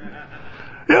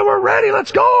 Yeah, we're ready.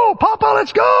 Let's go. Papa,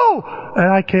 let's go.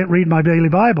 And I can't read my daily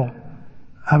Bible.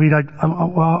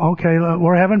 Okay,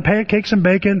 we're having pancakes and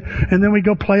bacon, and then we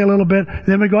go play a little bit, and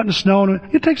then we go out in the snow,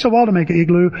 and it takes a while to make an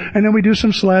igloo, and then we do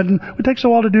some sledding. It takes a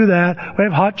while to do that. We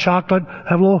have hot chocolate,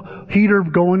 have a little heater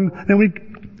going, then we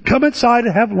come inside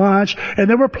and have lunch, and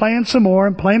then we're playing some more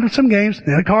and playing some games,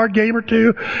 and a card game or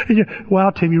two. And wow,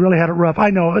 Tim, you really had it rough.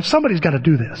 I know. Somebody's got to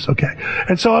do this, okay?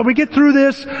 And so we get through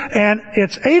this, and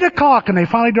it's 8 o'clock, and they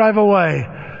finally drive away.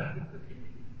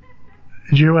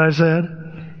 Did you hear what I said?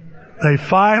 They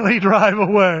finally drive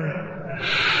away.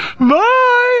 Bye!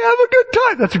 Have a good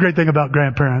time! That's a great thing about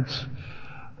grandparents.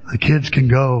 The kids can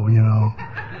go,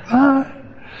 Bye.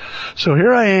 So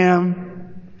here I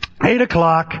am, 8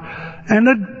 o'clock, and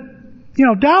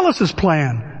Dallas is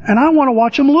playing, and I want to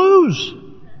watch them lose.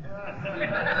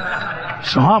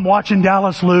 So I'm watching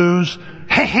Dallas lose,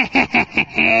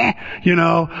 and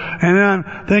then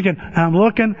I'm thinking, I'm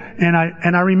looking, and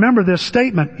I remember this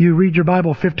statement. You read your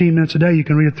Bible 15 minutes a day, you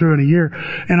can read it through in a year.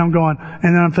 And I'm going,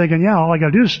 and then I'm thinking, all I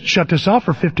gotta do is shut this off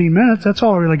for 15 minutes. That's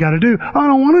all I really gotta do. I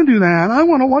don't want to do that. I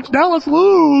want to watch Dallas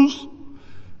lose.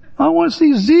 I want to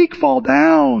see Zeke fall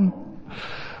down.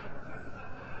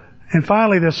 And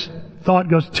finally this thought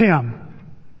goes, Tim,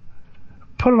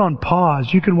 put it on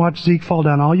pause. You can watch Zeke fall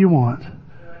down all you want.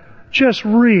 Just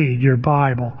read your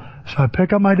Bible. So I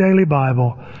pick up my daily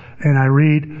Bible and I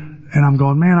read, and I'm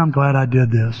going, man, I'm glad I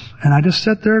did this. And I just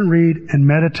sit there and read and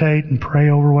meditate and pray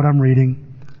over what I'm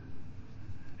reading.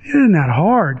 It isn't that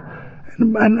hard.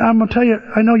 And I'm going to tell you,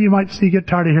 I know you might get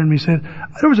tired of hearing me say it.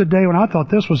 There was a day when I thought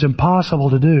this was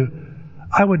impossible to do.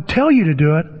 I would tell you to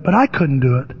do it, but I couldn't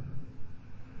do it.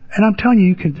 And I'm telling you,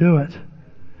 you can do it.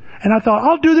 And I thought,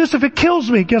 I'll do this if it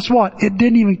kills me. Guess what? It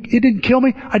didn't kill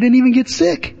me. I didn't even get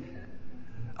sick.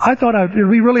 I thought it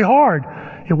would be really hard.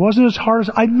 It wasn't as hard as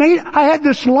I had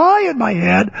this lie in my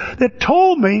head that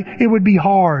told me it would be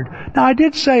hard. Now I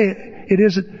did say it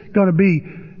isn't going to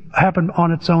happen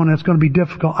on its own and it's going to be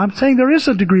difficult. I'm saying there is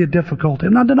a degree of difficulty.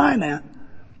 I'm not denying that.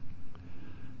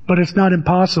 But it's not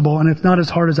impossible and it's not as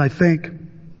hard as I think.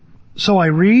 So I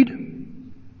receive.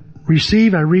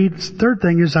 Third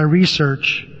thing is I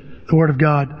research the Word of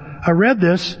God. I read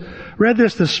this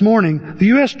morning. The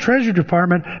U.S. Treasury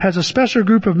Department has a special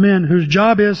group of men whose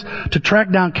job is to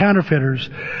track down counterfeiters.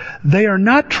 They are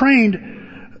not trained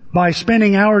by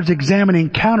spending hours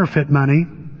examining counterfeit money.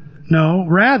 No,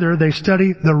 rather they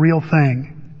study the real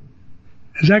thing.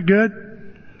 Is that good?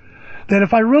 That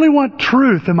if I really want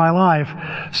truth in my life,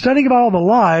 studying about all the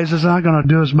lies is not going to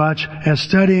do as much as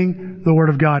studying the Word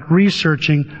of God,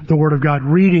 researching the Word of God,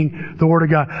 reading the Word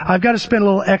of God. I've got to spend a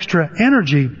little extra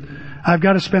energy.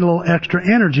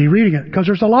 Reading it, because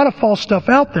there's a lot of false stuff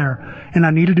out there, and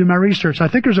I need to do my research. I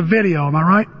think there's a video, am I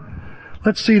right?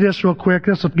 Let's see this real quick.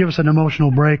 This will give us an emotional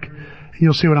break, and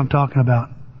you'll see what I'm talking about.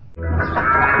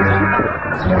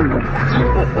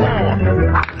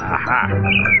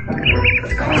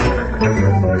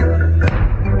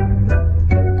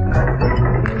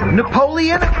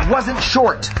 Napoleon wasn't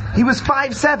short. He was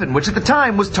 5'7", which at the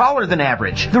time was taller than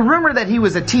average. The rumor that he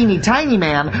was a teeny tiny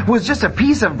man was just a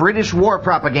piece of British war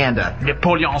propaganda.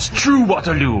 Napoleon's true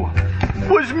Waterloo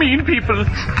was mean people.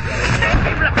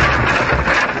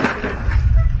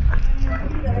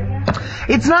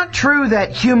 It's not true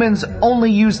that humans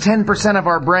only use 10% of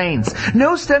our brains.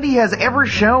 No study has ever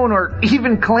shown or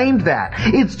even claimed that.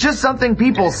 It's just something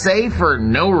people say for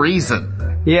no reason.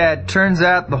 Yeah, it turns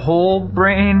out the whole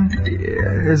brain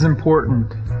is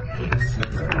important.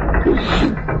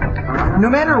 No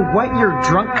matter what your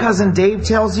drunk cousin Dave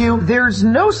tells you, there's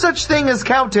no such thing as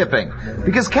cow tipping,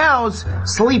 because cows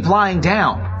sleep lying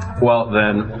down. Well,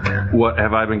 then, what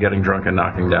have I been getting drunk and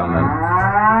knocking down then?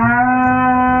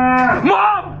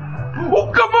 Mom!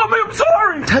 Oh, come on, I'm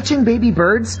sorry! Touching baby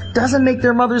birds doesn't make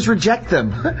their mothers reject them.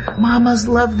 Mamas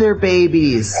love their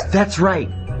babies. That's right.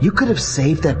 You could have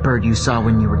saved that bird you saw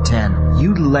when you were 10.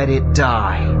 You'd let it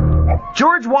die.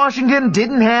 George Washington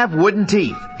didn't have wooden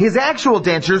teeth. His actual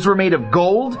dentures were made of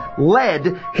gold,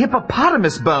 lead,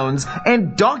 hippopotamus bones,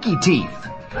 and donkey teeth.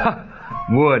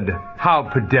 Wood. How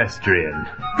pedestrian.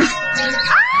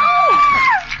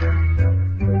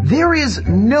 There is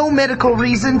no medical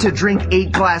reason to drink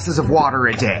 8 glasses of water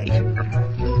a day.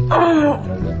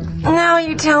 Now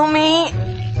you tell me.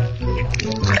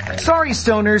 Sorry,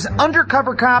 stoners,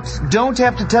 undercover cops don't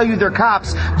have to tell you they're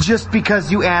cops just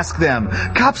because you ask them.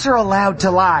 Cops are allowed to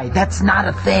lie. That's not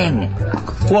a thing.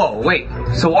 Whoa, wait.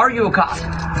 So are you a cop?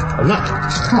 I'm not.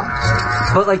 Come on.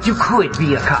 But like you could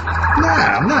be a cop.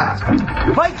 Nah, I'm not.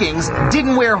 Vikings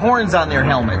didn't wear horns on their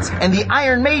helmets, and the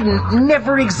Iron Maiden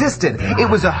never existed. It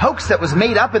was a hoax that was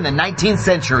made up in the 19th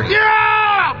century.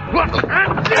 Yeah!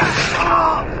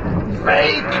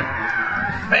 Fake!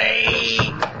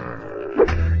 Fate!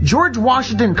 George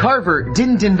Washington Carver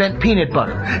didn't invent peanut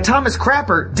butter. Thomas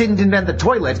Crapper didn't invent the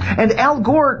toilet. And Al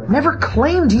Gore never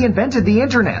claimed he invented the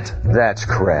internet. That's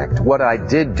correct. What I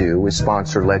did do was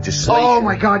sponsor legislation. Oh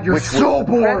my God, you're so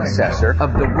boring. Predecessor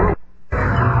of the world.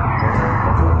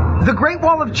 The Great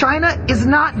Wall of China is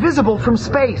not visible from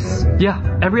space.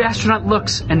 Yeah, every astronaut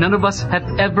looks, and none of us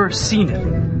have ever seen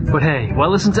it. But hey, why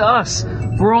listen to us?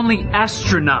 We're only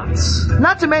astronauts.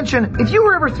 Not to mention, if you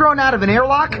were ever thrown out of an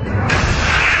airlock,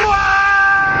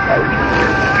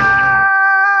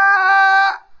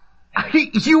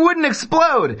 you wouldn't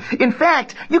explode. In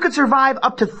fact, you could survive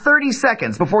up to 30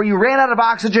 seconds before you ran out of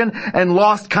oxygen and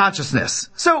lost consciousness.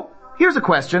 So, here's a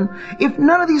question. If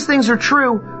none of these things are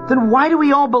true, then why do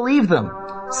we all believe them?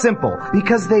 Simple.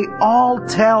 Because they all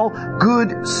tell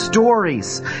good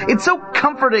stories. It's so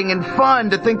comforting and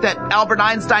fun to think that Albert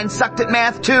Einstein sucked at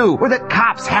math too, or that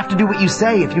cops have to do what you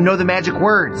say if you know the magic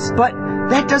words. But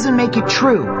that doesn't make it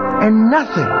true. And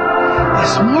nothing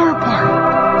is more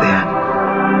important than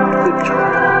the truth.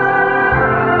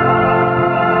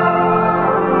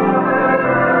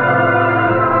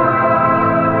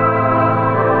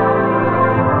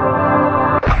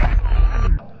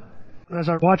 As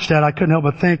I watched that, I couldn't help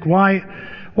but think, why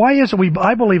is it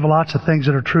I believe lots of things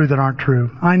that are true that aren't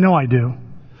true? I know I do.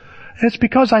 It's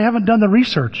because I haven't done the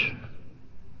research.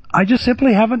 I just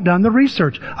simply haven't done the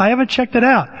research. I haven't checked it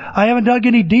out. I haven't dug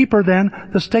any deeper than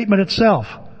the statement itself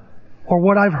or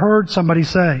what I've heard somebody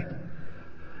say.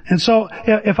 And so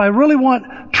if I really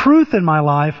want truth in my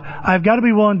life, I've got to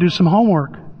be willing to do some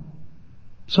homework.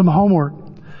 Some homework.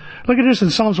 Look at this in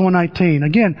Psalms 119.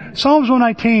 Again, Psalms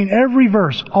 119, every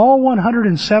verse, all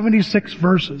 176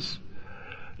 verses,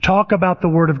 talk about the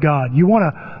Word of God. You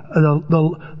want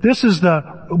to, this is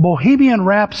the Bohemian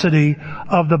Rhapsody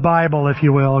of the Bible, if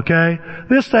you will, okay?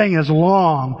 This thing is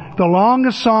long. The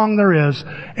longest song there is.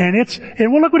 And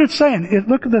well, look what it's saying.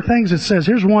 Look at the things it says.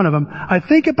 Here's one of them. I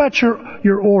think about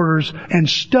your orders and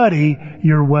study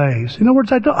your ways. In other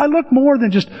words, I look more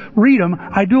than just read them.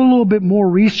 I do a little bit more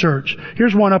research.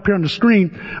 Here's one up here on the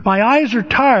screen. My eyes are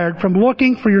tired from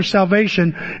looking for your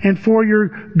salvation and for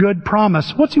your good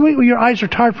promise. Your eyes are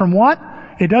tired from what?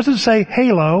 It doesn't say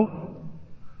halo.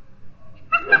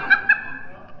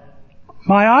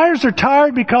 My eyes are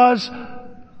tired because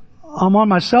I'm on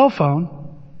my cell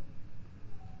phone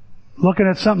looking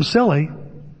at something silly,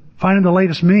 finding the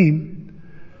latest meme.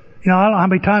 You know, I don't know how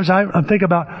many times I think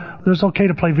about, it's okay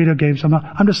to play video games.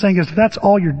 I'm just saying, if that's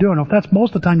all you're doing, if that's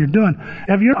most of the time you're doing,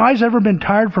 have your eyes ever been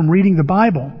tired from reading the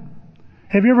Bible?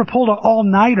 Have you ever pulled an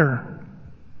all-nighter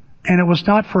and it was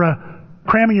not for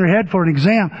cramming your head for an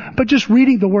exam, but just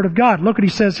reading the Word of God? Look what he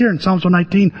says here in Psalms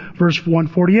 119, verse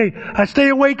 148. I stay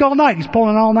awake all night. He's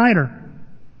pulling an all-nighter.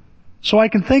 So I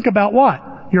can think about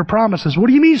what? Your promises. What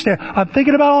do you mean stay? I'm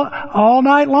thinking about all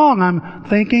night long. I'm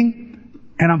thinking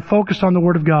and I'm focused on the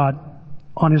Word of God,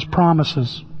 on His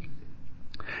promises.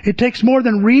 It takes more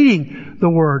than reading the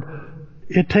Word.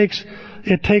 It takes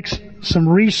some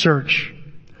research.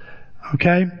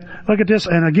 Okay? Look at this,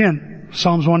 and again,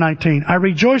 Psalms 119. I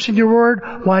rejoice in your word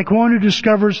like one who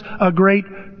discovers a great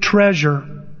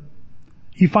treasure.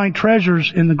 You find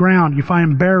treasures in the ground. You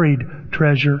find buried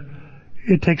treasure.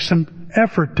 It takes some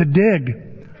effort to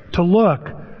dig, to look,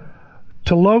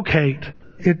 to locate.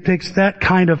 It takes that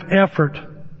kind of effort.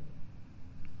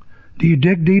 Do you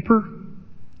dig deeper?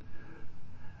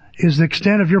 Is the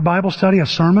extent of your Bible study a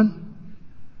sermon?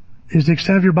 Is the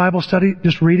extent of your Bible study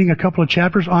just reading a couple of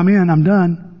chapters? I'm in, I'm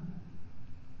done.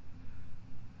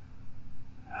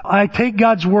 I take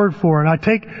God's word for it. I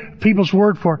take people's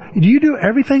word for it. Do you do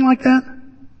everything like that?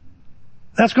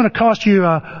 That's going to cost you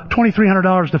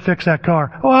 $2,300 to fix that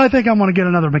car. Oh, I think I'm going to get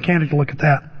another mechanic to look at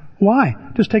that. Why?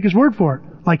 Just take His word for it,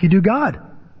 like you do God.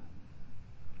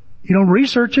 You don't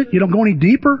research it. You don't go any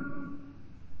deeper.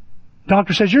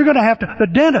 Doctor says you're going to have to, the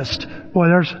dentist, boy,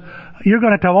 you're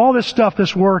going to have all this stuff,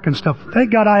 this work and stuff.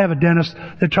 Thank God I have a dentist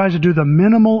that tries to do the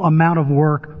minimal amount of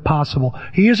work possible.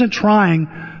 He isn't trying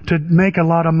to make a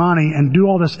lot of money and do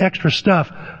all this extra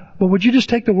stuff. But would you just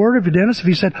take the word of your dentist if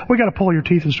he said, we got to pull your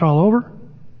teeth and start all over?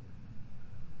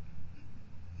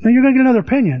 Then you're going to get another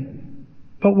opinion.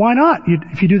 But why not?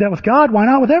 If you do that with God, why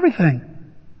not with everything?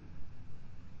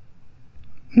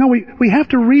 No, we have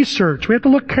to research. We have to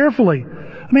look carefully.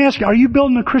 Let me ask you, are you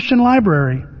building a Christian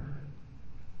library?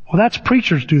 Well, that's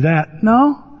preachers do that.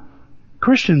 No,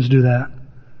 Christians do that.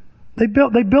 They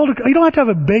build you don't have to have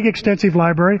a big, extensive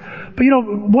library, but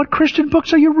what Christian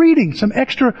books are you reading? Some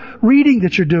extra reading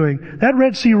that you're doing. That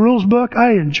Red Sea Rules book,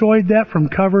 I enjoyed that from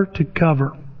cover to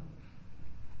cover.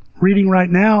 Reading right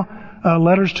now,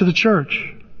 Letters to the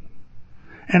Church.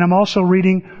 And I'm also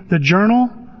reading the Journal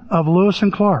of Lewis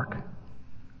and Clark.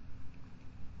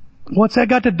 What's that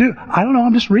got to do? I don't know.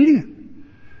 I'm just reading it.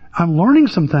 I'm learning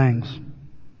some things.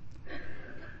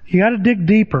 You got to dig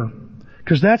deeper,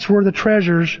 because that's where the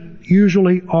treasures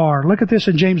usually are. Look at this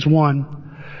in James 1.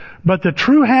 But the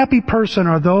true happy person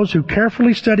are those who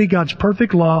carefully study God's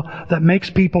perfect law that makes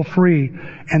people free,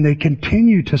 and they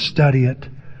continue to study it.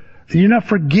 Do you not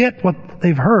forget what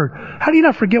they've heard? How do you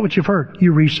not forget what you've heard?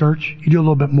 You research. You do a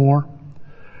little bit more.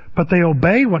 But they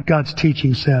obey what God's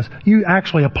teaching says. You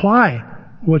actually apply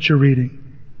what you're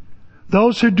reading.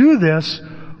 Those who do this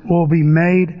will be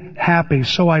made happy.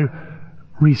 So I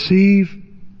receive,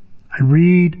 I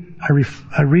read,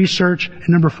 I research, and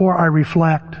number 4, I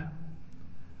reflect.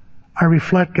 I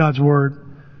reflect God's Word.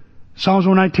 Psalms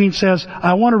 119 says,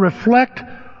 I want to reflect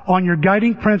on your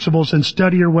guiding principles and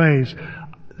study your ways.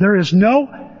 There is no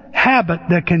habit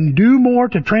that can do more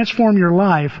to transform your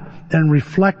life than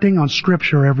reflecting on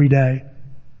Scripture every day.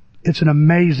 It's an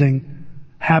amazing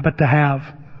habit to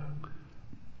have.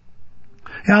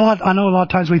 I know a lot of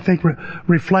times we think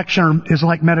reflection is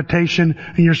like meditation,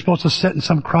 and you're supposed to sit in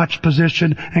some crouched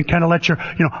position and kind of let your,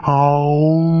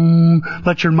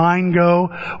 let your mind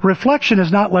go. Reflection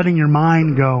is not letting your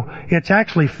mind go. It's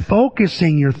actually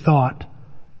focusing your thought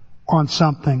on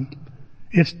something.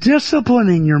 It's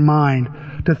disciplining your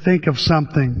mind to think of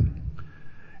something.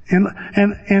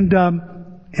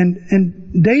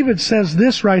 And David says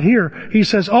this right here. He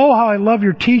says, oh, how I love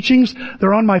your teachings.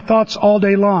 They're on my thoughts all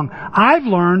day long. I've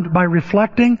learned by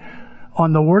reflecting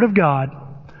on the Word of God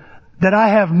that I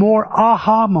have more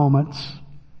aha moments.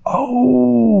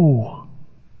 Oh,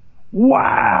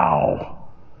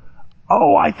 wow.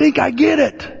 Oh, I think I get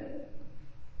it.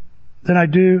 Than I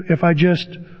do if I just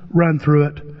run through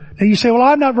it. Now you say, well,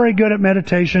 I'm not very good at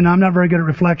meditation. I'm not very good at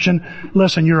reflection.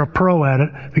 Listen, you're a pro at it,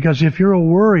 because if you're a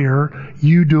worrier,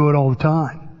 you do it all the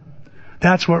time.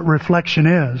 That's what reflection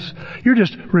is. You're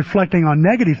just reflecting on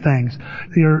negative things.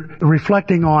 You're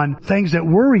reflecting on things that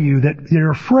worry you, that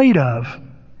you're afraid of.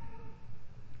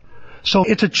 So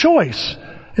it's a choice.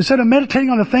 Instead of meditating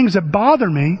on the things that bother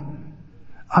me,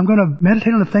 I'm going to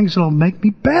meditate on the things that will make me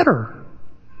better.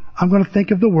 I'm going to think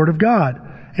of the Word of God.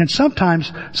 And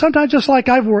sometimes just like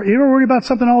you ever worry about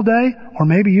something all day, or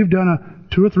maybe you've done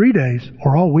 2 or 3 days,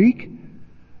 or all week,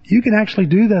 you can actually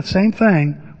do that same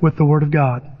thing with the Word of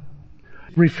God.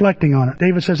 Reflecting on it.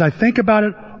 David says, I think about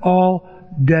it all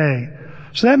day.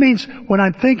 So that means when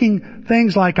I'm thinking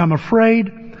things like I'm afraid,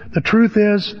 the truth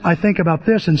is, I think about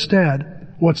this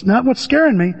instead. What's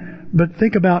scaring me, but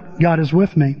think about God is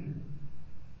with me.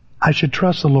 I should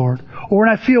trust the Lord. Or when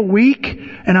I feel weak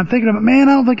and I'm thinking about, man,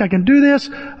 I don't think I can do this,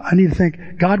 I need to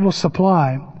think, God will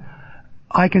supply.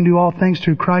 I can do all things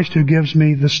through Christ who gives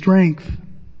me the strength.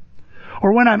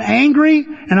 Or when I'm angry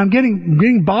and I'm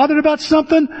getting bothered about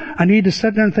something, I need to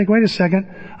sit there and think, wait a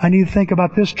second, I need to think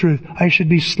about this truth. I should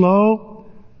be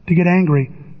slow to get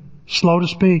angry, slow to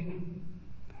speak.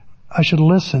 I should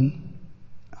listen.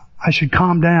 I should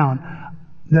calm down.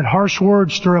 That harsh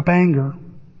words stir up anger.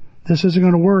 This isn't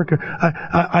going to work.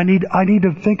 I need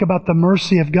to think about the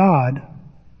mercy of God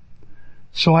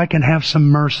so I can have some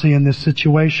mercy in this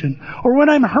situation. Or when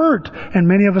I'm hurt, and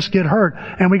many of us get hurt,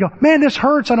 and we go, man, this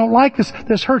hurts, I don't like this,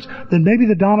 this hurts. Then maybe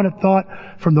the dominant thought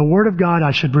from the Word of God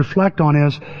I should reflect on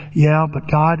is, yeah, but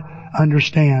God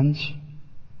understands.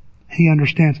 He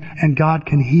understands. And God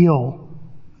can heal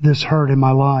this hurt in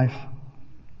my life.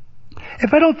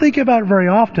 If I don't think about it very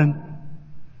often,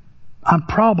 I'm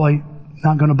probably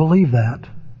not going to believe that.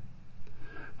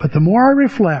 But the more I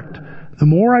reflect, the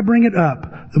more I bring it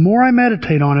up, the more I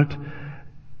meditate on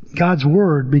it, God's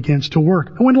Word begins to work.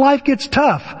 And when life gets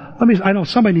tough, I know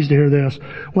somebody needs to hear this.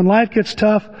 When life gets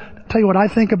tough, I'll tell you what I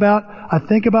think about. I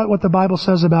think about what the Bible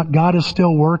says about God is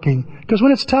still working. Because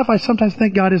when it's tough, I sometimes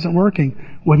think God isn't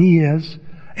working when He is.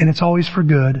 And it's always for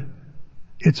good.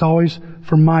 It's always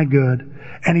for my good.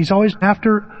 And He's always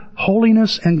after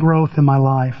holiness and growth in my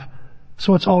life.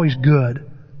 So it's always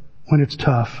good when it's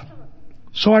tough.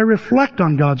 So I reflect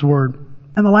on God's Word.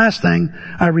 And the last thing,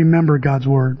 I remember God's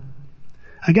Word.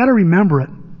 I gotta remember it.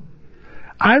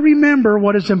 I remember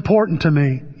what is important to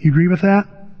me. You agree with that?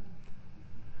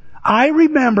 I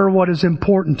remember what is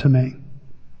important to me.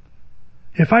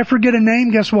 If I forget a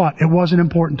name, guess what? It wasn't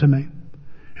important to me.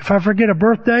 If I forget a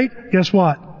birth date, guess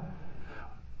what?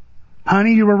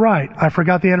 Honey, you were right. I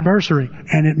forgot the anniversary.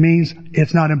 And it means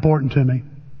it's not important to me.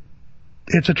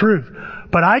 It's a truth.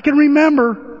 But I can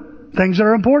remember things that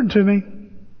are important to me.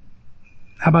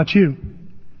 How about you?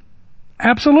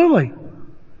 Absolutely.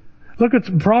 Look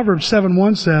at Proverbs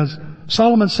 7:1 says,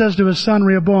 Solomon says to his son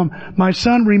Rehoboam, my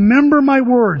son, remember my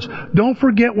words. Don't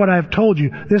forget what I have told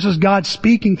you. This is God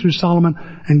speaking through Solomon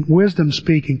and wisdom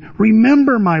speaking.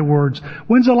 Remember my words.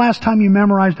 When's the last time you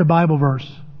memorized a Bible verse?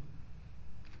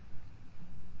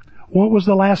 What was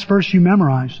the last verse you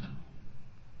memorized?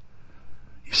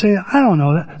 You say, I don't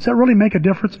know. Does that really make a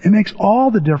difference? It makes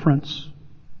all the difference.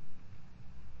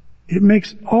 It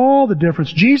makes all the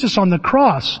difference. Jesus on the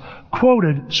cross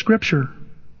quoted Scripture.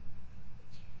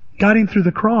 Got him through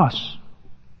the cross.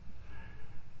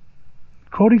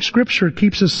 Quoting Scripture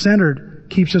keeps us centered,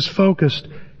 keeps us focused,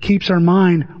 keeps our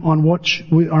mind on what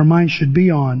our mind should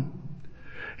be on.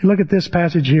 You look at this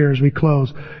passage here as we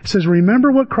close. It says,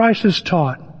 remember what Christ has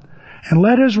taught, and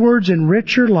let His words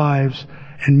enrich your lives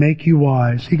and make you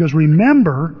wise. He goes,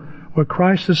 remember what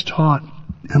Christ has taught,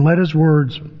 and let His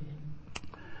words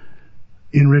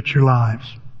enrich your lives.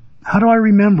 How do I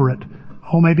remember it?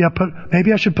 Oh,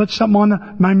 maybe I should put something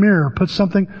on my mirror, put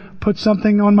something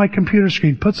on my computer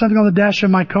screen, put something on the dash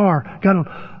of my car.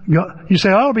 You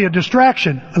say, oh, it'll be a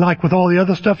distraction, like with all the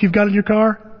other stuff you've got in your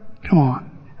car? Come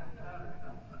on.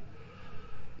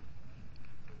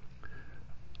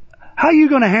 How are you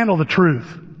going to handle the truth?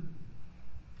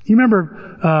 You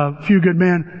remember a few good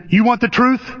men, you want the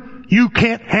truth? You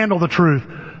can't handle the truth.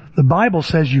 The Bible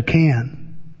says you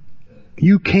can.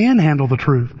 You can handle the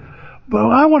truth. But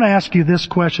I want to ask you this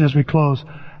question as we close.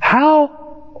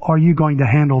 How are you going to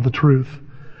handle the truth?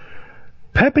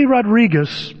 Pepe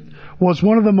Rodriguez was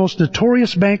one of the most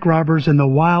notorious bank robbers in the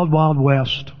wild, wild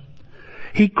West.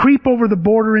 He'd creep over the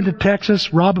border into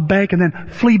Texas, rob a bank, and then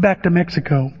flee back to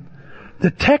Mexico.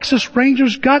 The Texas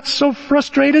Rangers got so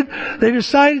frustrated, they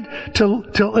decided to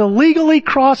illegally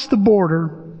cross the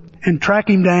border and track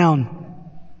him down.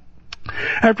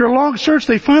 After a long search,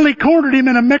 they finally cornered him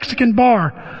in a Mexican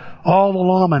bar. All the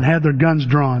lawmen had their guns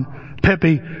drawn.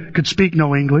 Pepe could speak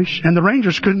no English, and the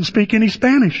Rangers couldn't speak any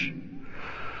Spanish.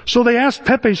 So they asked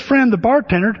Pepe's friend, the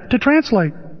bartender, to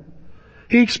translate.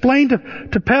 He explained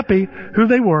to Pepe who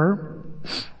they were.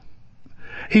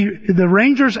 The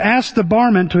Rangers asked the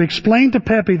barman to explain to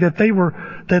Pepe that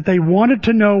they wanted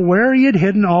to know where he had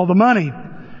hidden all the money.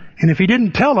 And if he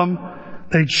didn't tell them,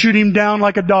 they'd shoot him down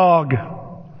like a dog.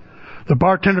 The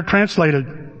bartender translated,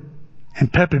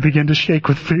 and Pepe began to shake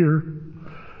with fear.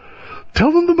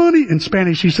 Tell them the money, in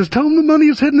Spanish he says, tell them the money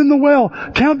is hidden in the well.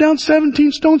 Count down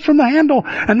 17 stones from the handle,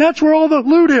 and that's where all the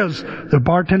loot is. The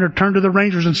bartender turned to the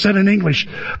Rangers and said in English,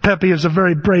 Pepe is a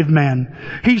very brave man.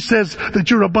 He says that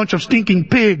you're a bunch of stinking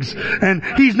pigs, and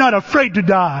he's not afraid to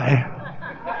die.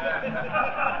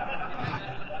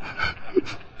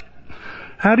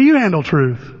 How do you handle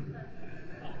truth?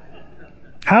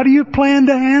 How do you plan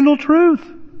to handle truth?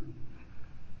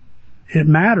 It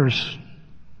matters.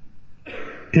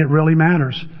 It really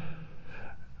matters.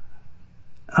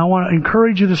 I want to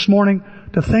encourage you this morning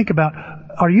to think about,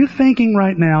 are you thinking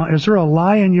right now, is there a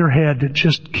lie in your head that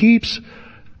just keeps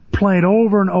playing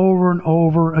over and over and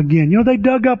over again? You know, they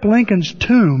dug up Lincoln's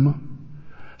tomb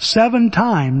 7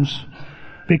 times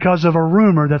because of a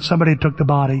rumor that somebody took the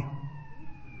body.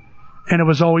 And it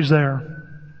was always there.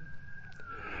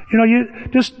 You know, you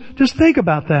just think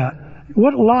about that.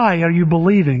 What lie are you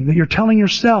believing that you're telling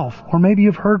yourself, or maybe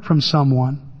you've heard from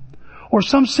someone, or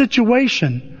some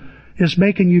situation is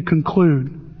making you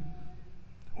conclude?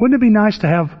 Wouldn't it be nice to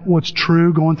have what's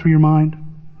true going through your mind?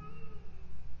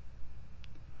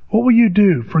 What will you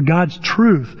do for God's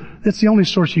truth? That's the only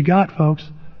source you got, folks,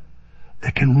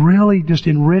 that can really just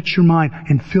enrich your mind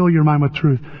and fill your mind with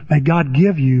truth. May God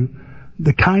give you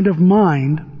the kind of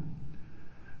mind,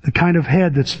 the kind of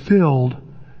head that's filled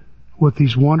with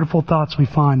these wonderful thoughts we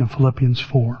find in Philippians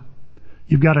 4.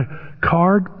 You've got a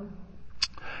card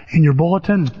in your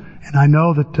bulletin, and I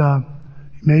know that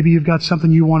maybe you've got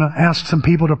something you want to ask some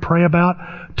people to pray about.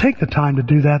 Take the time to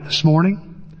do that this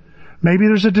morning. Maybe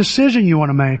there's a decision you want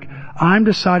to make. I'm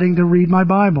deciding to read my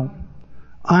Bible.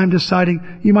 I'm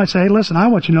deciding, you might say, hey, listen, I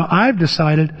want you to know I've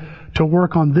decided to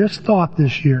work on this thought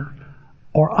this year.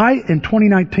 Or I, in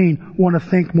 2019, want to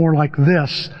think more like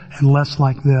this and less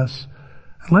like this.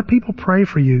 And let people pray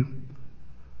for you.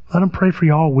 Let them pray for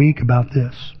you all week about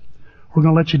this. We're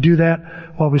going to let you do that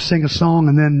while we sing a song,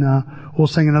 and then we'll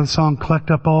sing another song, collect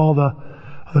up all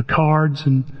the cards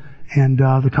and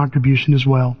the contribution as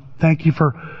well. Thank you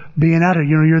for being out here.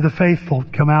 You know, you're the faithful.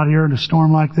 Come out here in a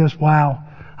storm like this. Wow.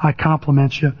 I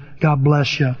compliment you. God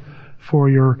bless you for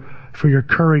your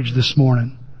courage this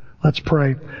morning. Let's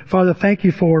pray. Father, thank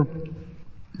you for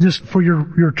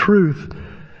your truth.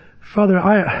 Father,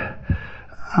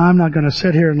 I'm not going to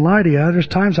sit here and lie to you. There's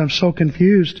times I'm so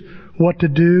confused what to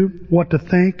do, what to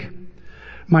think.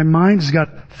 My mind's got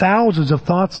thousands of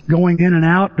thoughts going in and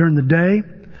out during the day.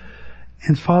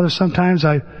 And Father, sometimes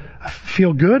I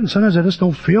feel good and sometimes I just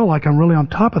don't feel like I'm really on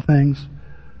top of things.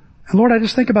 And Lord, I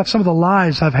just think about some of the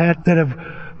lies I've had that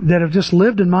have just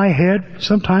lived in my head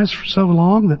sometimes for so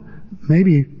long, that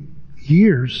maybe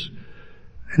years,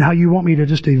 and how you want me to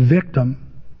just evict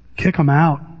them, kick them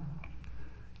out,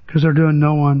 because they're doing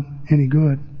no one any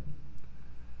good.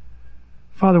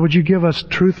 Father, would you give us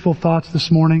truthful thoughts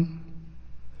this morning?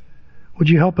 Would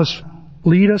you help us,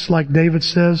 lead us, like David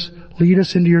says, lead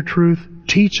us into your truth,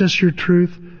 teach us your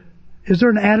truth. Is there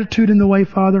an attitude in the way,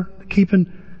 Father,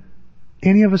 keeping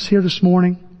any of us here this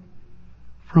morning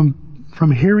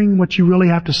from hearing what you really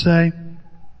have to say?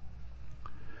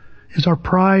 Is our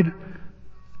pride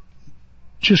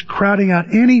just crowding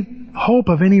out any hope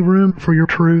of any room for your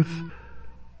truth?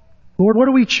 Lord, what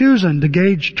are we choosing to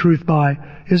gauge truth by?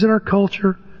 Is it our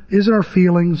culture? Is it our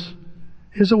feelings?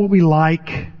 Is it what we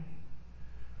like?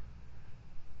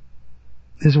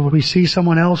 Is it what we see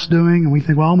someone else doing and we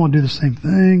think, well, I'm going to do the same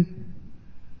thing?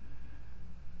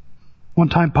 One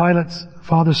time Pilate's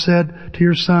father said to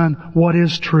your son, what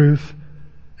is truth?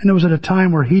 And it was at a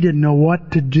time where he didn't know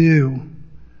what to do.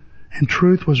 And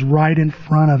truth was right in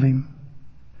front of him.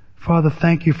 Father,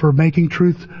 thank you for making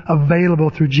truth available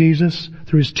through Jesus,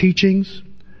 through his teachings.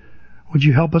 Would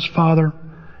you help us, Father,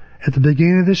 at the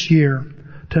beginning of this year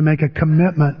to make a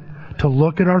commitment to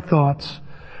look at our thoughts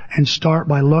and start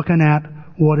by looking at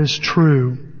what is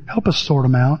true. Help us sort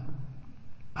them out.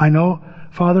 I know,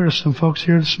 Father, there's some folks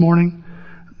here this morning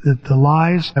that the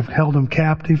lies have held them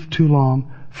captive too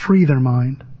long. Free their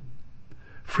mind.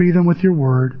 Free them with your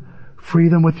word. Free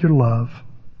them with your love.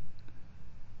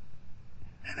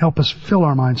 And help us fill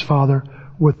our minds, Father,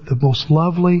 with the most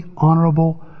lovely,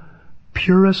 honorable,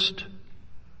 purest,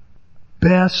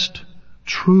 best,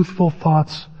 truthful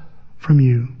thoughts from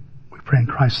you. We pray in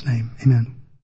Christ's name. Amen.